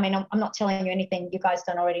format. I mean, I'm not telling you anything you guys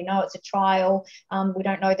don't already know. It's a trial. We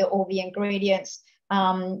don't know all the ingredients.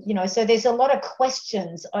 So there's a lot of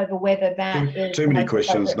questions over whether that is too many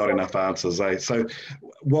questions, not enough answers. So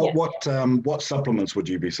what supplements would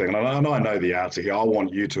you be saying? And I know the answer here. I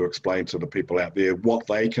want you to explain to the people out there what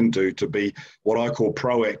they can do to be what I call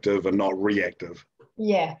proactive and not reactive.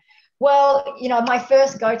 Yeah. Well, my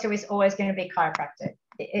first go-to is always going to be chiropractic.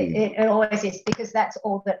 It always is, because that's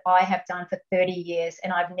all that I have done for 30 years,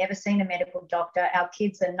 and I've never seen a medical doctor. Our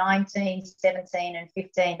kids are 19, 17, and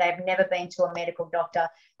 15. They've never been to a medical doctor,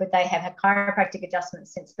 but they have had chiropractic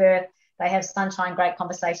adjustments since birth. They have sunshine, great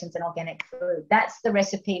conversations, and organic food. That's the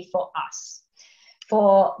recipe for us.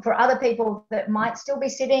 For other people that might still be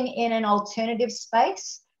sitting in an alternative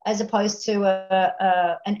space, as opposed to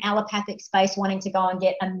an allopathic space, wanting to go and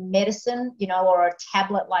get a medicine, or a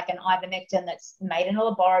tablet like an ivermectin that's made in a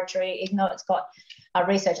laboratory, even though it's got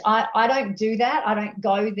research. I don't do that. I don't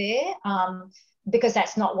go there because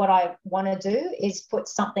that's not what I want to do, is put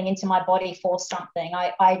something into my body for something.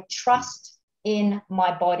 I trust in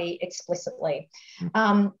my body explicitly.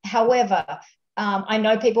 However, I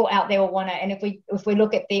know people out there will want to, and if we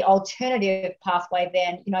look at the alternative pathway,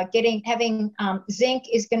 then having zinc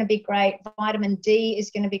is going to be great. Vitamin D is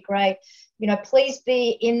going to be great. Please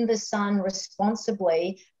be in the sun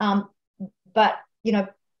responsibly, but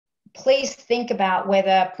please think about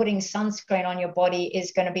whether putting sunscreen on your body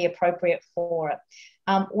is going to be appropriate for it.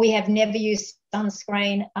 We have never used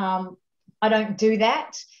sunscreen. I don't do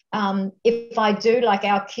that. If I do, like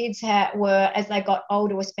our kids were, as they got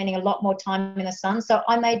older, were spending a lot more time in the sun. So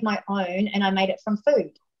I made my own, and I made it from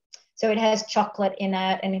food. So it has chocolate in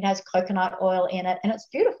it, and it has coconut oil in it, and it's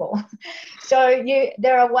beautiful. So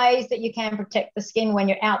there are ways that you can protect the skin when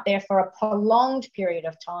you're out there for a prolonged period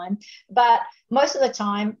of time. But most of the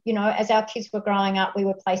time, as our kids were growing up, we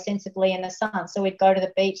would play sensibly in the sun. So we'd go to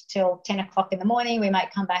the beach till 10 o'clock in the morning. We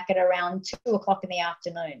might come back at around 2 o'clock in the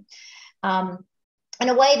afternoon. And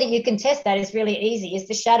a way that you can test that is really easy. Is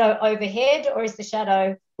the shadow overhead, or is the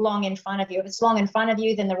shadow long in front of you? If it's long in front of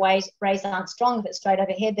you, then the rays aren't strong. If it's straight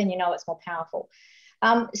overhead, then it's more powerful.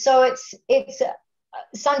 So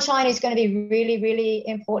sunshine is going to be really, really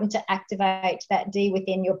important to activate that D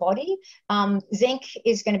within your body. Zinc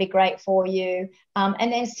is going to be great for you.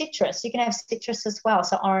 And then citrus, you can have citrus as well.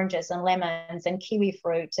 So oranges and lemons and kiwi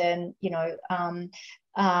fruit and,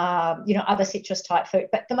 other citrus type food.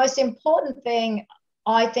 But the most important thing,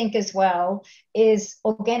 I think, as well, is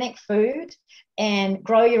organic food, and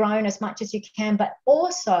grow your own as much as you can, but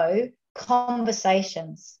also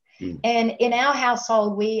conversations. And in our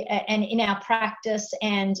household, we, and in our practice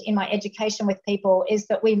and in my education with people, is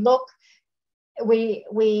that we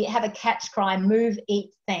have a catch cry: move,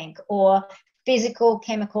 eat, think, or physical,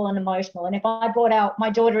 chemical, and emotional. And if I brought out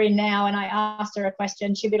my daughter in now and I asked her a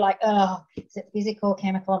question, she'd be like, oh, is it physical,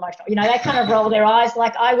 chemical, emotional? You know, they kind of roll their eyes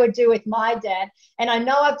like I would do with my dad. And I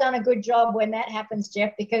know I've done a good job when that happens,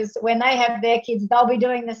 Jeff, because when they have their kids, they'll be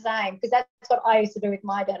doing the same, because that's what I used to do with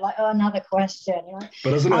my dad. Like, oh, another question, you know.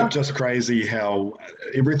 But isn't it just crazy how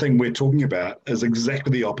everything we're talking about is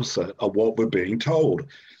exactly the opposite of what we're being told?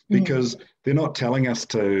 Because they're not telling us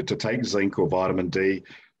to take zinc or vitamin D.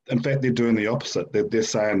 In fact, they're doing the opposite. They're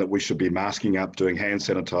saying that we should be masking up, doing hand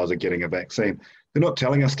sanitizer, getting a vaccine. They're not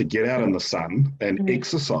telling us to get out in the sun and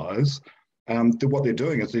exercise. What they're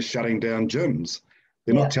doing is they're shutting down gyms.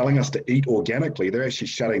 They're not telling us to eat organically. They're actually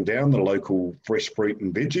shutting down the local fresh fruit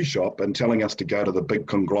and veggie shop and telling us to go to the big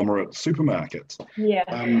conglomerate supermarkets.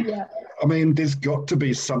 I mean, there's got to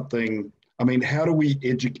be something. I mean, how do we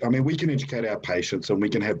educate? I mean, we can educate our patients and we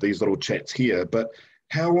can have these little chats here, but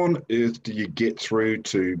how on earth do you get through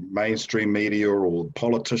to mainstream media or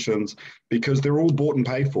politicians? Because they're all bought and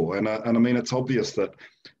paid for. And I mean, it's obvious that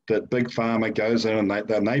Big Pharma goes in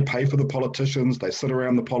and they pay for the politicians. They sit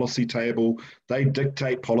around the policy table. They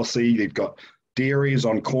dictate policy. They've got dairies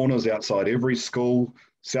on corners outside every school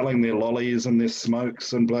selling their lollies and their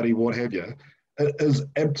smokes and bloody what have you. It is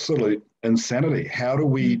absolute insanity. How do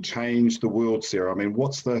we change the world, Sarah? I mean,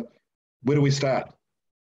 where do we start?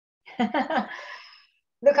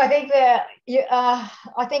 Look, I think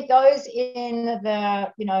I think those in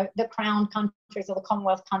the crown countries or the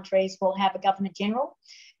Commonwealth countries will have a Governor General.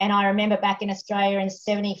 And I remember back in Australia in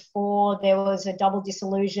 '74, there was a double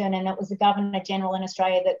dissolution, and it was the Governor General in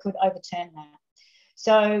Australia that could overturn that.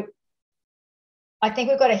 So I think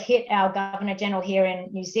we've got to hit our Governor General here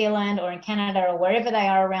in New Zealand or in Canada or wherever they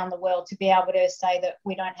are around the world to be able to say that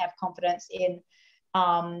we don't have confidence in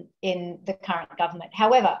the current government.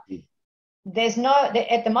 However,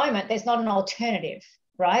 at the moment, there's not an alternative,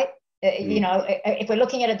 right? You know, if we're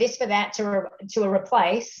looking at a this for that to a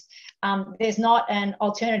replace, there's not an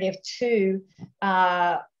alternative to,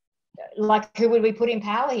 like, who would we put in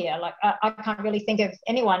power here? Like, I can't really think of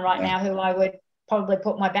anyone right now who I would probably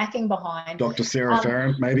put my backing behind. Dr. Sarah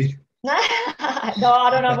Farrant, maybe? No, I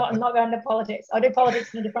don't know. I'm not going to politics. I do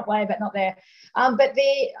politics in a different way, but not there. But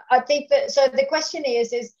I think that, so the question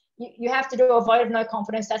is you have to do a vote of no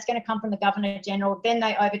confidence. That's going to come from the Governor General. Then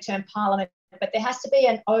they overturn Parliament. But there has to be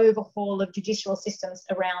an overhaul of judicial systems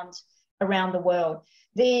around the world.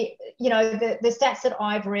 The stats that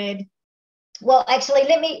I've read. Well, actually,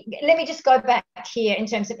 let me just go back here in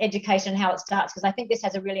terms of education, how it starts, because I think this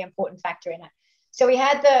has a really important factor in it. So we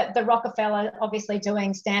had the Rockefeller obviously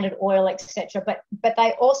doing Standard Oil, etc., but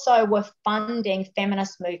they also were funding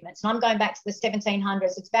feminist movements. And I'm going back to the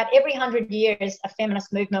 1700s. It's about every 100 years a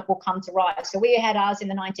feminist movement will come to rise. So we had ours in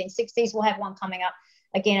the 1960s. We'll have one coming up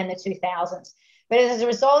again in the 2000s. But as a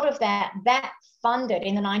result of that funded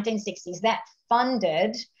in the 1960s, that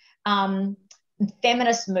funded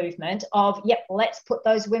feminist movement of, yep, let's put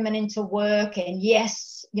those women into work, and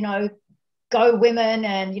yes, go women,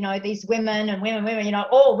 and these women and women,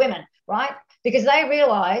 all women, right? Because they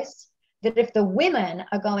realized that if the women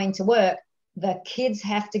are going to work, the kids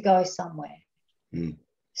have to go somewhere.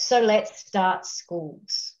 So let's start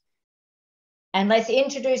schools, and let's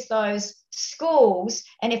introduce those schools,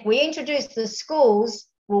 and if we introduce the schools,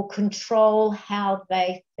 we'll control how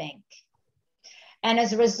they think. And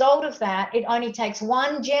as a result of that, it only takes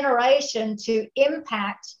one generation to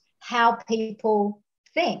impact how people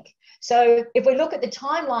think. So if we look at the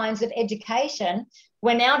timelines of education,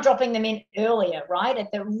 we're now dropping them in earlier, right?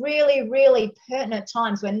 At the really, really pertinent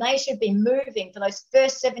times when they should be moving for those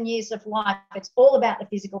first 7 years of life. It's all about the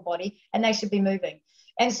physical body, and they should be moving.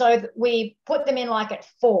 And so we put them in like at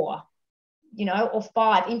 4, or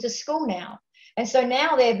 5 into school now. And so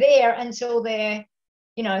now they're there until they're,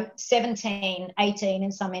 17, 18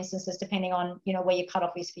 in some instances, depending on, where your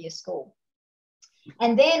cutoff is for your school.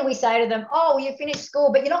 And then we say to them, oh, you finished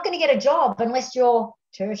school, but you're not going to get a job unless you're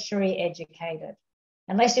tertiary educated.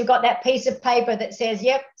 Unless you've got that piece of paper that says,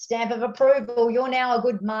 yep, stamp of approval, you're now a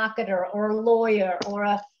good marketer or a lawyer or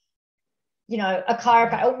a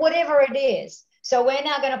chiropractor or whatever it is. So we're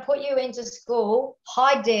now going to put you into school,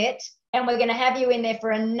 high debt, and we're going to have you in there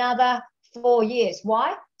for another 4 years.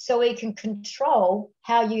 Why? So we can control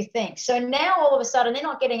how you think. So now all of a sudden they're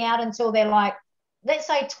not getting out until they're like, let's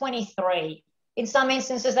say 23. In some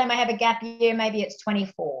instances, they may have a gap year, maybe it's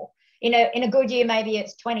 24. In a good year, maybe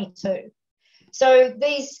it's 22. So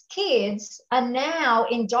these kids are now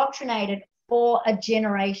indoctrinated for a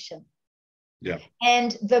generation. Yeah.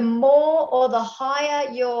 And the more or the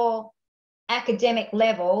higher your academic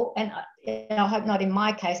level, and I hope not in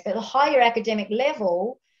my case, but the higher academic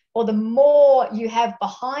level, or the more you have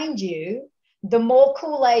behind you, the more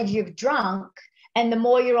Kool-Aid you've drunk, and the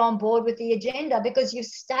more you're on board with the agenda because you've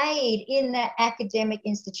stayed in that academic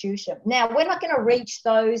institution. Now, we're not going to reach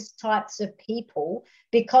those types of people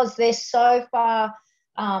because they're so far,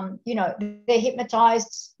 they're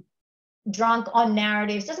hypnotized, drunk on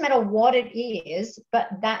narratives. Doesn't matter what it is, but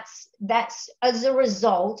that's as a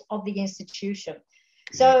result of the institution.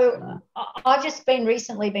 So I've just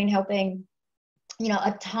recently been helping,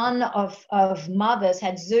 a ton of mothers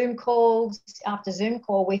had Zoom calls after Zoom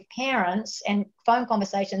call with parents and phone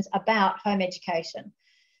conversations about home education,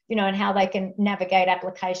 and how they can navigate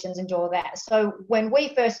applications and do all that. So when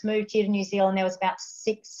we first moved here to New Zealand, there was about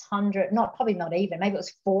 600, probably not even, maybe it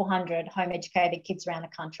was 400 home educated kids around the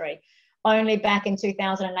country. Only back in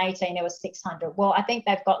 2018, there was 600. Well, I think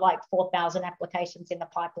they've got like 4,000 applications in the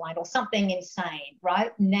pipeline or something insane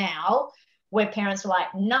right now, where parents are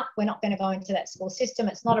like, no, we're not going to go into that school system.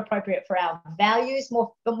 It's not appropriate for our values.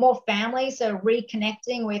 More families are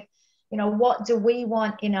reconnecting with, what do we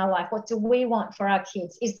want in our life? What do we want for our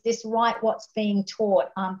kids? Is this right, what's being taught?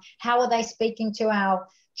 How are they speaking to our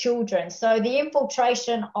children? So the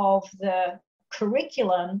infiltration of the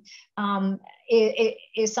curriculum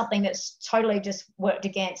is something that's totally just worked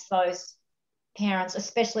against those parents,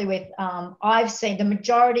 especially with, I've seen the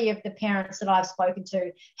majority of the parents that I've spoken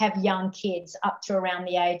to have young kids up to around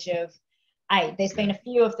the age of 8. There's been a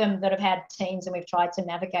few of them that have had teens and we've tried to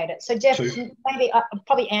navigate it. So Jeff, maybe I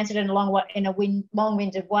probably answered it in a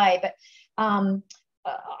long-winded way, but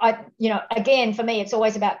again, for me, it's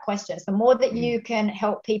always about questions. The more that you can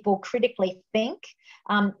help people critically think,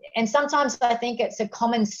 and sometimes I think it's a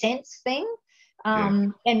common sense thing,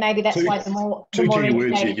 and maybe that's why the more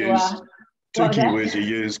educated you are. Two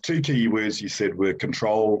key words you said were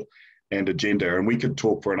control and agenda, and we could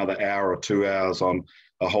talk for another hour or 2 hours on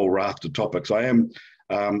a whole raft of topics.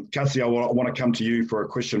 Kathy, I want to come to you for a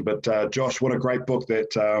question, but Josh, what a great book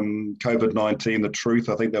that COVID-19, The Truth.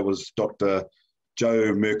 I think that was Dr.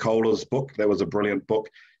 Joe Mercola's book. That was a brilliant book.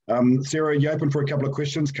 Sarah, are you open for a couple of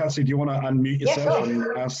questions? Cassie, do you want to unmute yourself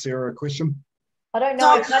and ask Sarah a question? I don't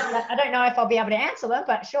know if I'll be able to answer them,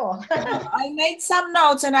 but sure. I made some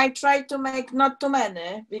notes and I tried to make not too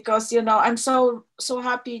many because, I'm so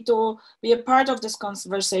happy to be a part of this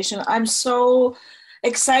conversation. I'm so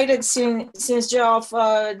excited since Geoff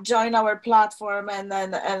joined our platform, and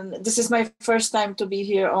this is my first time to be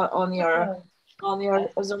here on your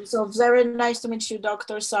Zoom. So very nice to meet you,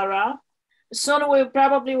 Dr. Sarah. Soon we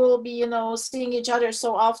probably will be, seeing each other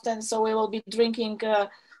so often, so we will be drinking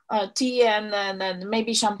tea and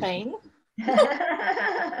maybe champagne.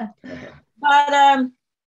 But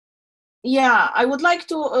I would like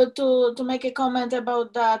to make a comment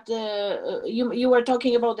about that. You were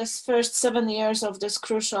talking about this first 7 years of this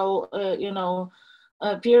crucial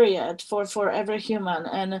period for every human,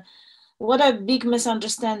 and what a big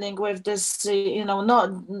misunderstanding with this. Do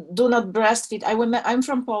not breastfeed. I'm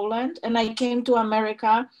from Poland and I came to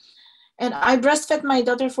America. And I breastfed my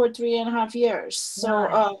daughter for 3.5 years.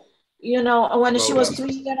 So, when she was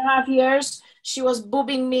 3.5 years, she was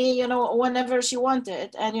boobing me, whenever she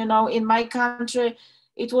wanted. And, in my country,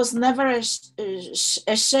 it was never a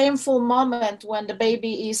shameful moment when the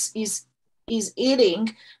baby is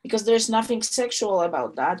eating, because there's nothing sexual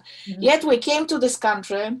about that. Mm-hmm. Yet we came to this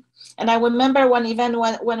country. And I remember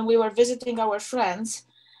when we were visiting our friends,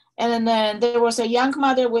 and then there was a young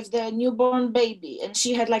mother with the newborn baby, and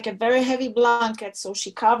she had like a very heavy blanket. So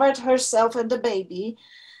she covered herself and the baby,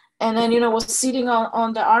 and then, was sitting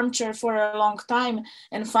on the armchair for a long time.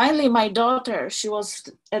 And finally, my daughter, she was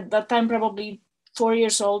at that time probably 4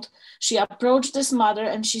 years old. She approached this mother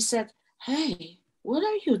and she said, "Hey, what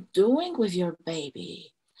are you doing with your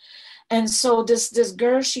baby?" And so this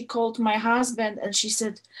girl, she called my husband and she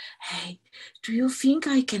said, "Hey, do you think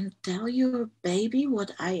I can tell your baby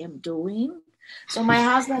what I am doing?" So my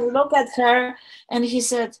husband looked at her and he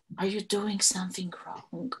said, "Are you doing something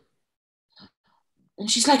wrong?" And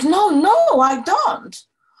she's like, no, I don't.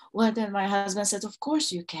 Well, then my husband said, "Of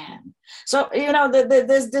course you can." So,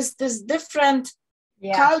 this different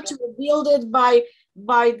culture built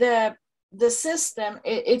by the system,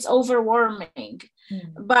 it's overwhelming.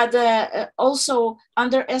 But also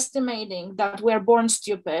underestimating that we're born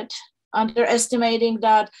stupid, underestimating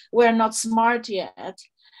that we're not smart yet,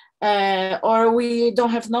 or we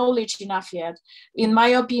don't have knowledge enough yet. In my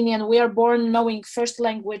opinion, we are born knowing first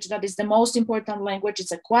language that is the most important language.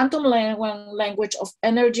 It's a quantum language of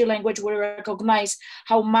energy language. We recognize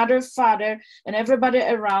how mother, father, and everybody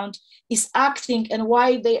around is acting and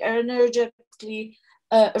why they are energetically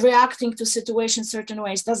reacting to situations certain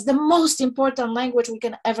ways. That's the most important language we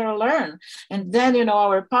can ever learn. And then, you know,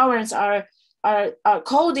 our parents are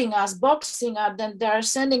coding us, boxing us, then they're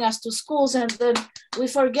sending us to schools, and then we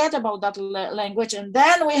forget about that language. And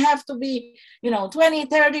then we have to be, you know, 20,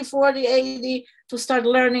 30, 40, 80 to start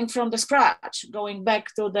learning from the scratch, going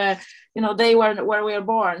back to the, you know, day where we were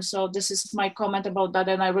born. So this is my comment about that.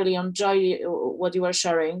 And I really enjoy what you were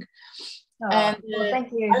sharing. Oh, and well,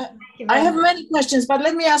 thank you. I have many questions, but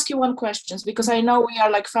let me ask you one question, because I know we are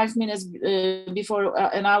like 5 minutes before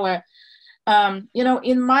an hour. You know,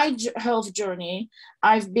 in my health journey,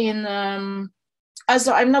 I've been, as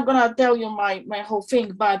I'm not gonna tell you my whole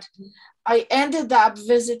thing, but I ended up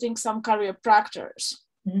visiting some chiropractors.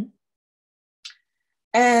 Mm-hmm.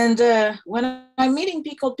 And when I'm meeting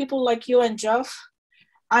people like you and Jeff,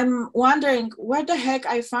 I'm wondering where the heck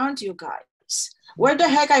I found you guys. Where the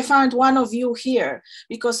heck I found one of you here?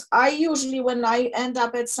 Because I usually, when I end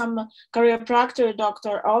up at some chiropractor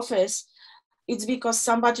doctor office, it's because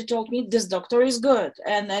somebody told me this doctor is good.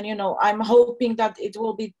 And then, you know, I'm hoping that it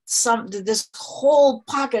will be this whole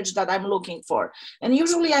package that I'm looking for. And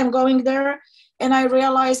usually I'm going there and I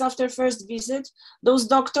realize after first visit, those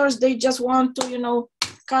doctors, they just want to, you know,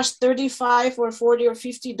 cash $35 or $40 or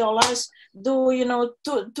 $50, do, you know,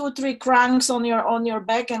 two, 3 cranks on your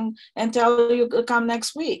back and tell you come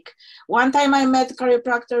next week. One time I met a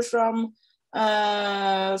chiropractor from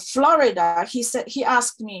Florida. He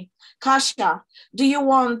asked me, Kasia, do you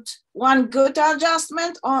want one good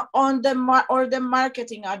adjustment or the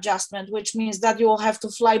marketing adjustment, which means that you will have to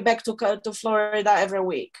fly back to Florida every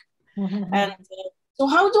week? Mm-hmm. And so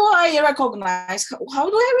how do I recognize, how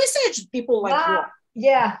do I research people like you?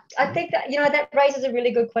 Yeah, I think that, you know, that raises a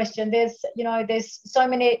really good question. There are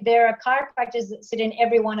chiropractors that sit in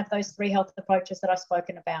every one of those 3 health approaches that I've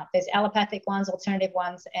spoken about. There's allopathic ones, alternative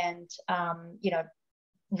ones, and, you know,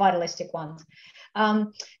 vitalistic ones.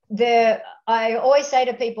 I always say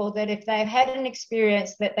to people that if they've had an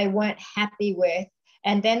experience that they weren't happy with,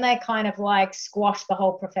 and then they kind of like squash the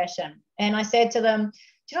whole profession. And I said to them,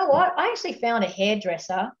 do you know what? I actually found a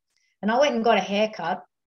hairdresser and I went and got a haircut.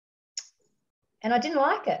 And I didn't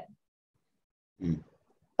like it.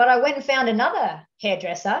 But I went and found another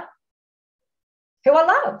hairdresser who I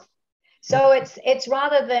love. So it's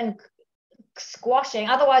rather than squashing.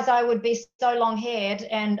 Otherwise, I would be so long-haired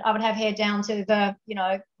and I would have hair down to the, you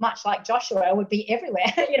know, much like Joshua, I would be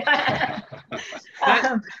everywhere, you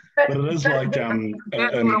know. But it is like, and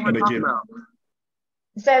again.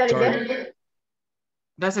 Say that again.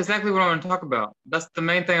 That's exactly what I want to talk about. That's the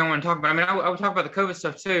main thing I want to talk about. I mean, I would talk about the COVID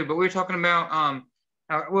stuff too, but we were talking about,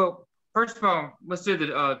 well, first of all, let's do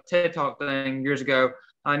the TED Talk thing years ago.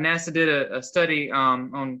 NASA did a study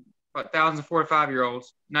on about thousands of 4 to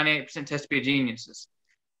 5-year-olds, 98% test to be geniuses.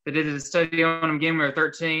 They did a study on them again when they're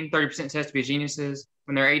 13, 30% test to be geniuses.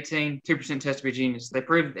 When they're 18, 2% test to be geniuses. They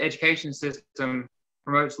proved that the education system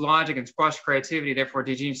promotes logic and squashes creativity, therefore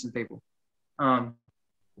de-geniusing people.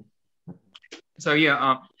 So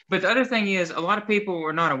yeah, but the other thing is a lot of people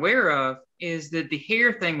are not aware of is that the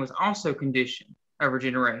hair thing was also conditioned over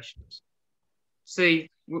generations. See,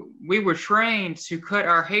 we were trained to cut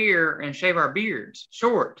our hair and shave our beards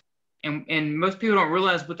short, and most people don't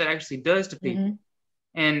realize what that actually does to people. Mm-hmm.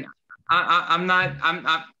 And I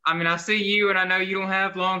mean, I see you, and I know you don't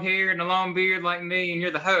have long hair and a long beard like me, and you're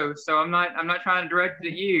the host, so I'm not trying to direct it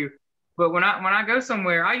at you. But when I go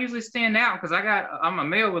somewhere, I usually stand out because I'm a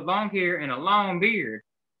male with long hair and a long beard.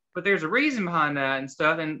 But there's a reason behind that and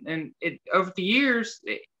stuff. And it over the years,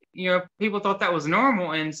 you know, people thought that was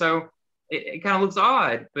normal, and so it kind of looks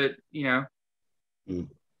odd. But you know,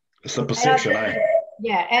 it's a perception, eh?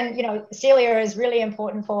 Yeah, and you know, cilia is really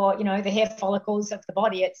important for, you know, the hair follicles of the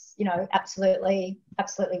body. It's, you know, absolutely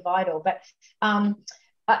vital. But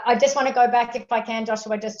I just want to go back, if I can,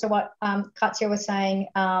 Joshua, just to what Katya was saying,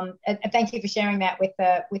 and thank you for sharing that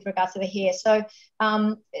with regards to the hair. So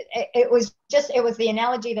it was the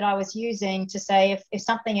analogy that I was using to say if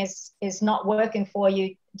something is not working for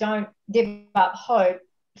you, don't give up hope.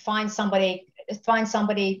 Find somebody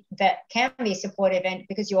that can be supportive, and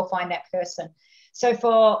because you'll find that person. So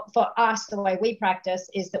for us, the way we practice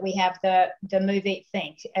is that we have the move, eat,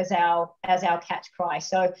 think as our catch cry.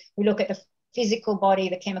 So we look at the physical body,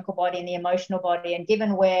 the chemical body, and the emotional body. And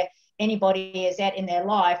given where anybody is at in their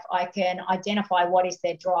life, I can identify what is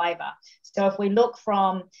their driver. So if we look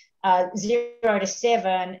from 0 to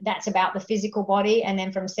 7, that's about the physical body. And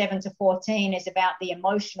then from 7 to 14 is about the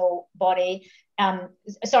emotional body.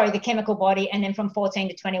 The chemical body. And then from 14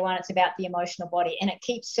 to 21, it's about the emotional body. And it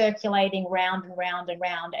keeps circulating round and round and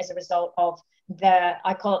round as a result of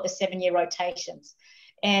I call it the 7-year rotations.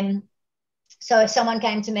 And so if someone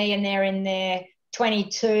came to me and they're in their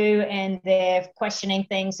 22 and they're questioning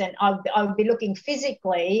things, and I would be looking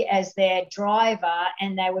physically as their driver,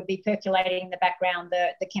 and they would be percolating in the background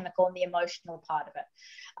the chemical and the emotional part of it.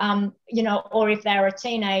 Or if they're a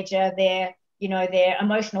teenager, their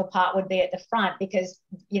emotional part would be at the front, because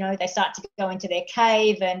they start to go into their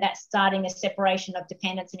cave, and that's starting a separation of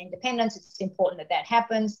dependence and independence. It's important that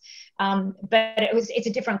happens, but it's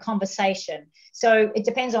a different conversation. So it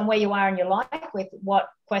depends on where you are in your life, with what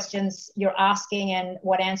questions you're asking and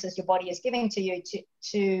what answers your body is giving to you,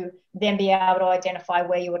 to then be able to identify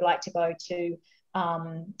where you would like to go to.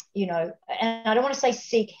 And I don't want to say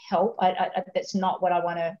seek help. That's not what I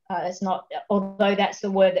want to, it's not, although that's the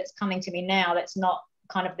word that's coming to me now, that's not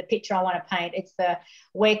kind of the picture I want to paint. It's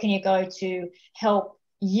where can you go to help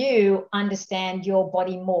you understand your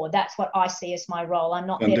body more? That's what I see as my role. I'm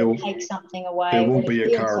not there to take something away. There will be a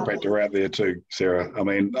chiropractor out there too, Sarah. I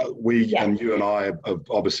mean, and you and I have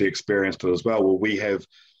obviously experienced it as well, where we have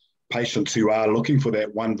patients who are looking for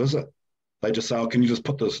that one visit. They just say, oh, can you just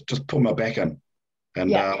put my back in?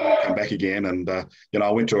 And come back again. And,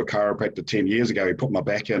 I went to a chiropractor 10 years ago. He put my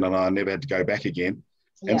back in and I never had to go back again.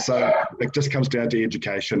 Yeah. And so it just comes down to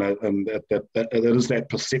education, and it is that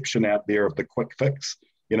perception out there of the quick fix.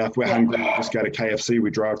 If we're hungry, we just go to KFC, we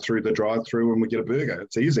drive through the drive-through and we get a burger.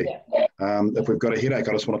 It's easy. Yeah. If we've got a headache,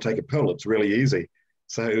 I just want to take a pill. It's really easy.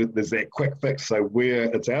 So there's that quick fix. So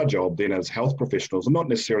it's our job then as health professionals, and not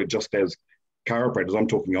necessarily just as chiropractors. I'm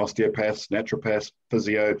talking osteopaths, naturopaths,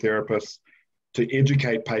 physiotherapists, to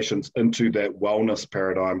educate patients into that wellness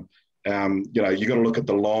paradigm. You got to look at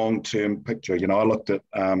the long-term picture. I looked at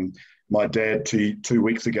my dad 2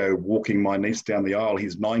 weeks ago walking my niece down the aisle.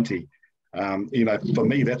 He's 90. For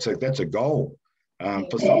me, that's a goal.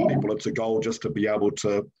 For some people, it's a goal just to be able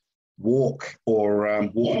to walk or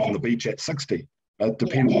walk on the beach at 60. It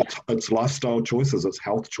depends. It's lifestyle choices. It's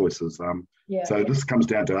health choices. So this comes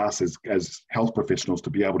down to us as health professionals to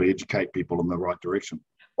be ate educate people in the right direction.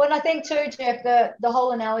 Well, I think too, Jeff, the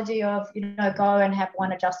whole analogy of, go and have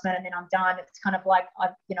one adjustment and then I'm done. It's kind of like,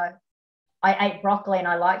 I ate broccoli and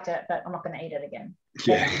I liked it, but I'm not going to eat it again.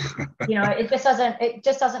 Yeah. It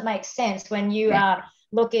just doesn't make sense when you are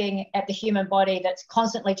looking at the human body that's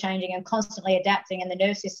constantly changing and constantly adapting, and the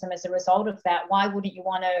nervous system as a result of that. Why wouldn't you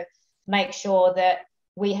want to make sure that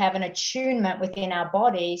we have an attunement within our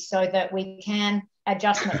body so that we can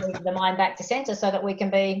adjust the mind back to center so that we can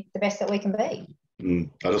be the best that we can be?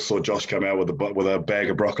 I just saw Josh come out with a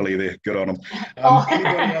bag of broccoli there. Good on him.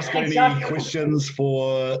 Anybody else got any questions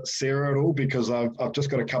for Sarah at all? Because I've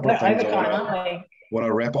just got a couple of things I want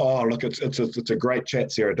to wrap. Oh, look, it's a great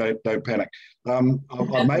chat, Sarah. Don't panic. I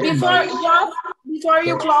made before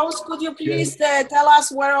you close, could you please tell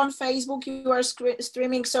us where on Facebook you are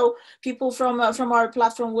streaming, so people from our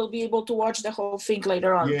platform will be able to watch the whole thing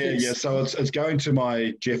later on? Yeah. So it's going to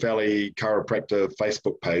my Jeff Alley Chiropractor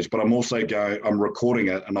Facebook page, but I'm recording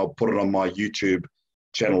it and I'll put it on my YouTube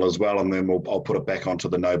channel as well, and then I'll put it back onto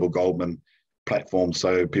the Noble Goldman platform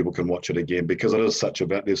so people can watch it again, because it is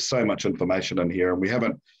there's so much information in here and we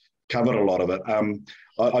haven't covered a lot of it.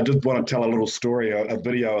 I did want to tell a little story, a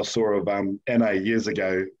video I saw of Anna years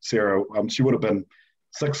ago, Sarah. She would have been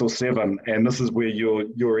 6 or 7, and this is where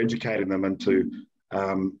you're educating them into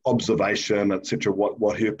observation, etc.,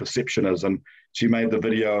 what her perception is. And she made the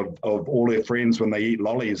video of all her friends when they eat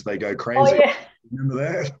lollies, they go crazy. Oh, yeah. Remember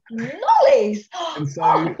that? Lollies. And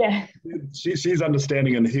so she's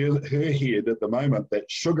understanding in her head at the moment that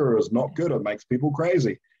sugar is not good. It makes people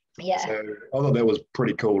crazy. Yeah. So I thought that was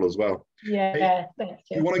pretty cool as well. Yeah. Hey, thanks.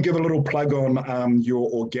 You want to give a little plug on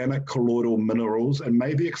your organic colloidal minerals, and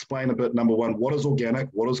maybe explain a bit, number one, what is organic,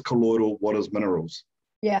 what is colloidal, what is minerals?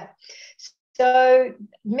 Yeah. So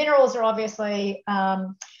minerals are obviously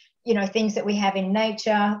things that we have in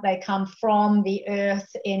nature. They come from the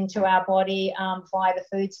earth into our body via the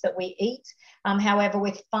foods that we eat. However,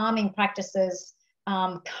 with farming practices,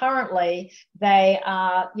 currently they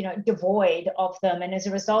are devoid of them, and as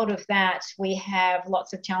a result of that we have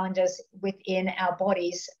lots of challenges within our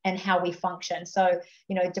bodies and how we function. So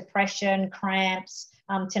depression, cramps,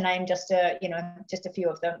 to name just a few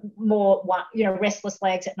of them. Restless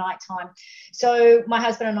legs at nighttime. So my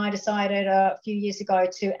husband and I decided a few years ago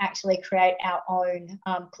to actually create our own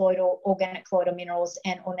organic colloidal minerals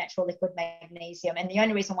and or natural liquid magnesium. And the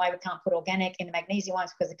only reason why we can't put organic in the magnesium one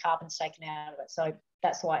is because the carbon's taken out of it. So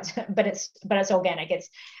that's why but it's organic. It's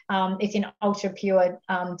in ultra pure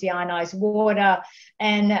deionized water,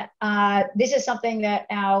 and this is something that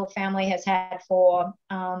our family has had for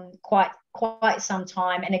quite some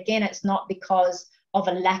time. And again, it's not because of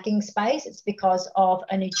a lacking space; it's because of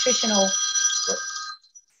a nutritional.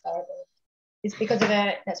 It's because of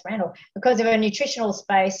a nutritional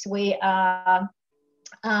space. We are,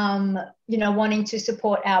 wanting to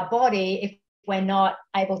support our body if we're not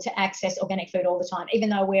able to access organic food all the time, even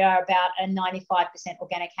though we are about a 95%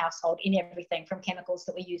 organic household in everything from chemicals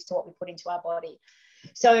that we use to what we put into our body.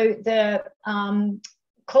 So the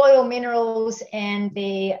colloidal minerals and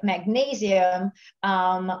the magnesium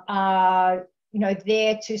are,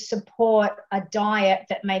 there to support a diet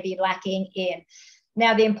that may be lacking in.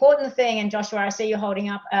 Now, the important thing, and Joshua, I see you holding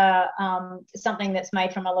up something that's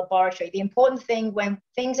made from a laboratory. The important thing when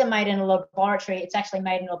things are made in a laboratory, it's actually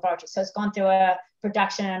made in a laboratory. So it's gone through a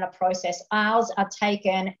production and a process. Ours are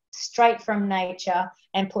taken straight from nature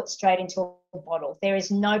and put straight into a bottle. There is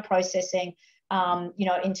no processing,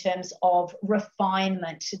 in terms of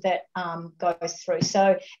refinement that goes through.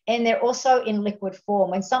 So, and they're also in liquid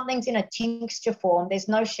form. When something's in a tincture form, there's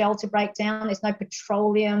no shell to break down. There's no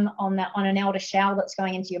petroleum on an outer shell that's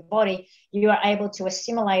going into your body. You are able to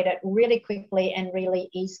assimilate it really quickly and really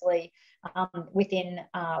easily within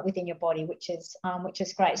your body, which is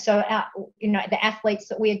great. So, the athletes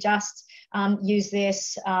that we adjust use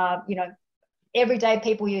this. Everyday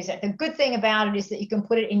people use it. The good thing about it is that you can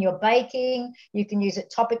put it in your baking, you can use it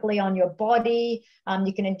topically on your body,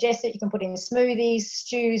 you can ingest it, you can put it in smoothies,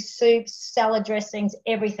 stews, soups, salad dressings,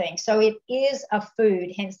 everything. So it is a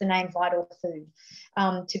food, hence the name Vital Food,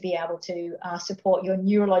 to be able to support your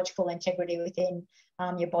neurological integrity within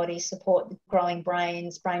your body, support growing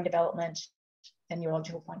brains, brain development, and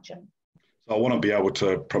neurological function. So I want to be able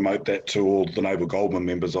to promote that to all the Noble Goldman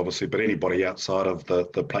members, obviously, but anybody outside of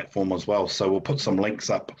the platform as well. So we'll put some links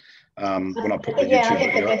up when I put the YouTube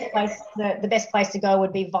video up. The best place to go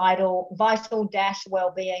would be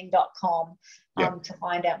vital-wellbeing.com to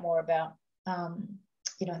find out more about,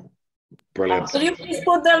 Brilliant. Could you please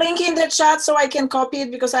put the link in the chat so I can copy it,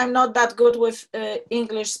 because I'm not that good with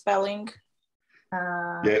English spelling.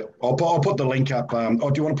 Yeah, I'll put the link up. Do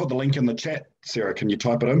you want to put the link in the chat, Sarah? Can you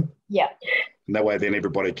type it in? Yeah. And that way then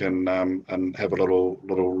everybody can and have a little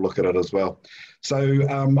look at it as well. So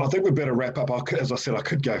I think we better wrap up. As I said, I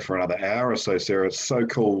could go for another hour or so, Sarah. It's so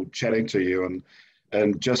cool chatting to you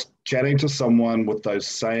and just chatting to someone with those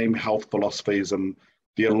same health philosophies and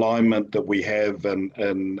the alignment that we have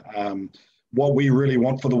and what we really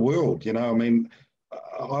want for the world. I mean, I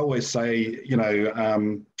always say,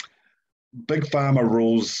 Big Pharma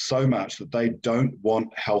rules so much that they don't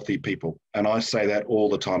want healthy people. And I say that all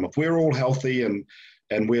the time. If we're all healthy and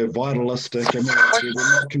we're vitalistic and we're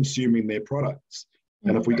not consuming their products,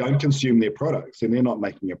 and if we don't consume their products, then they're not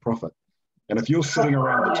making a profit. And if you're sitting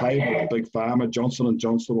around the table with Big Pharma, Johnson &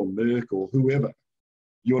 Johnson or Merck or whoever,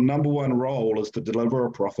 your number one role is to deliver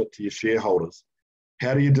a profit to your shareholders.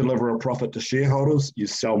 How do you deliver a profit to shareholders? You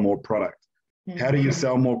sell more product. How do you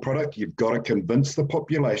sell more product? You've got to convince the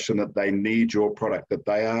population that they need your product, that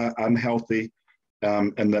they are unhealthy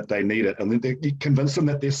and that they need it. And then you convince them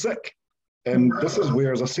that they're sick. And this is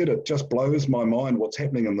where, as I said, it just blows my mind what's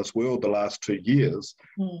happening in this world the last 2 years.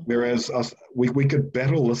 Whereas we could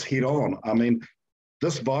battle this head on. I mean,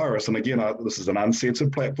 this virus, and again, this is an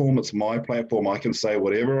uncensored platform. It's my platform. I can say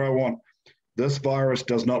whatever I want. This virus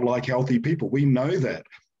does not like healthy people. We know that.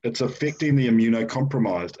 It's affecting the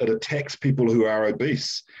immunocompromised. It attacks people who are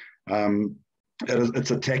obese. It's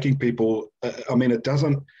attacking people.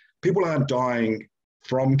 People aren't dying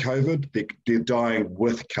from COVID. They're dying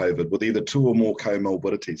with COVID, with either 2 or more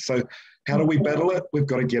comorbidities. So how do we battle it? We've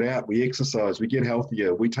got to get out. We exercise. We get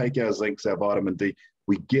healthier. We take our zincs, our vitamin D.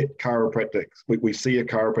 We get chiropractics. We see a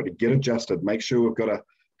chiropractor, get adjusted, make sure we've got a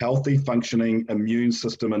healthy, functioning immune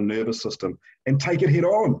system and nervous system, and take it head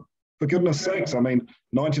on. For goodness sakes, I mean,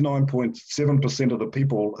 99.7% of the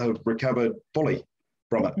people have recovered fully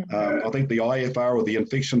from it. I think the IFR, or the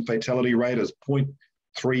infection fatality rate, is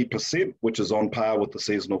 0.3%, which is on par with the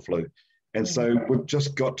seasonal flu. And so we've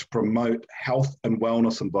just got to promote health and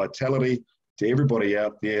wellness and vitality to everybody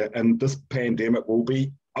out there, and this pandemic will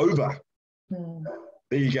be over.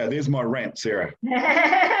 There you go. There's my rant, Sarah.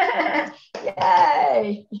 Yay!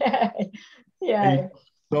 Yay! Yay!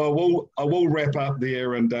 So I will wrap up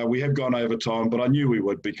there, and we have gone over time, but I knew we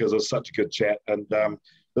would because it was such a good chat. And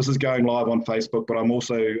this is going live on Facebook, but I'm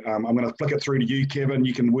also I'm going to flick it through to you, Kevin.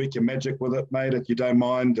 You can work your magic with it, mate, if you don't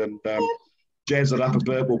mind, and jazz it up a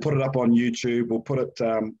bit. We'll put it up on YouTube. We'll put it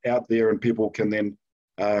out there, and people can then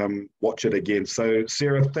watch it again. So,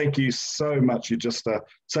 Sarah, thank you so much. You're just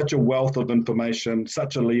such a wealth of information,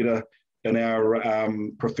 such a leader in our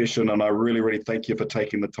profession, and I really, really thank you for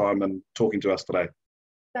taking the time and talking to us today.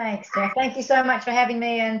 Thanks, Jeff. Thank you so much for having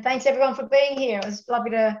me, and thanks everyone for being here. It was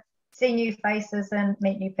lovely to see new faces and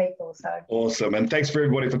meet new people. So awesome, and thanks for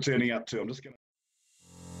everybody for turning up too. I'm just going to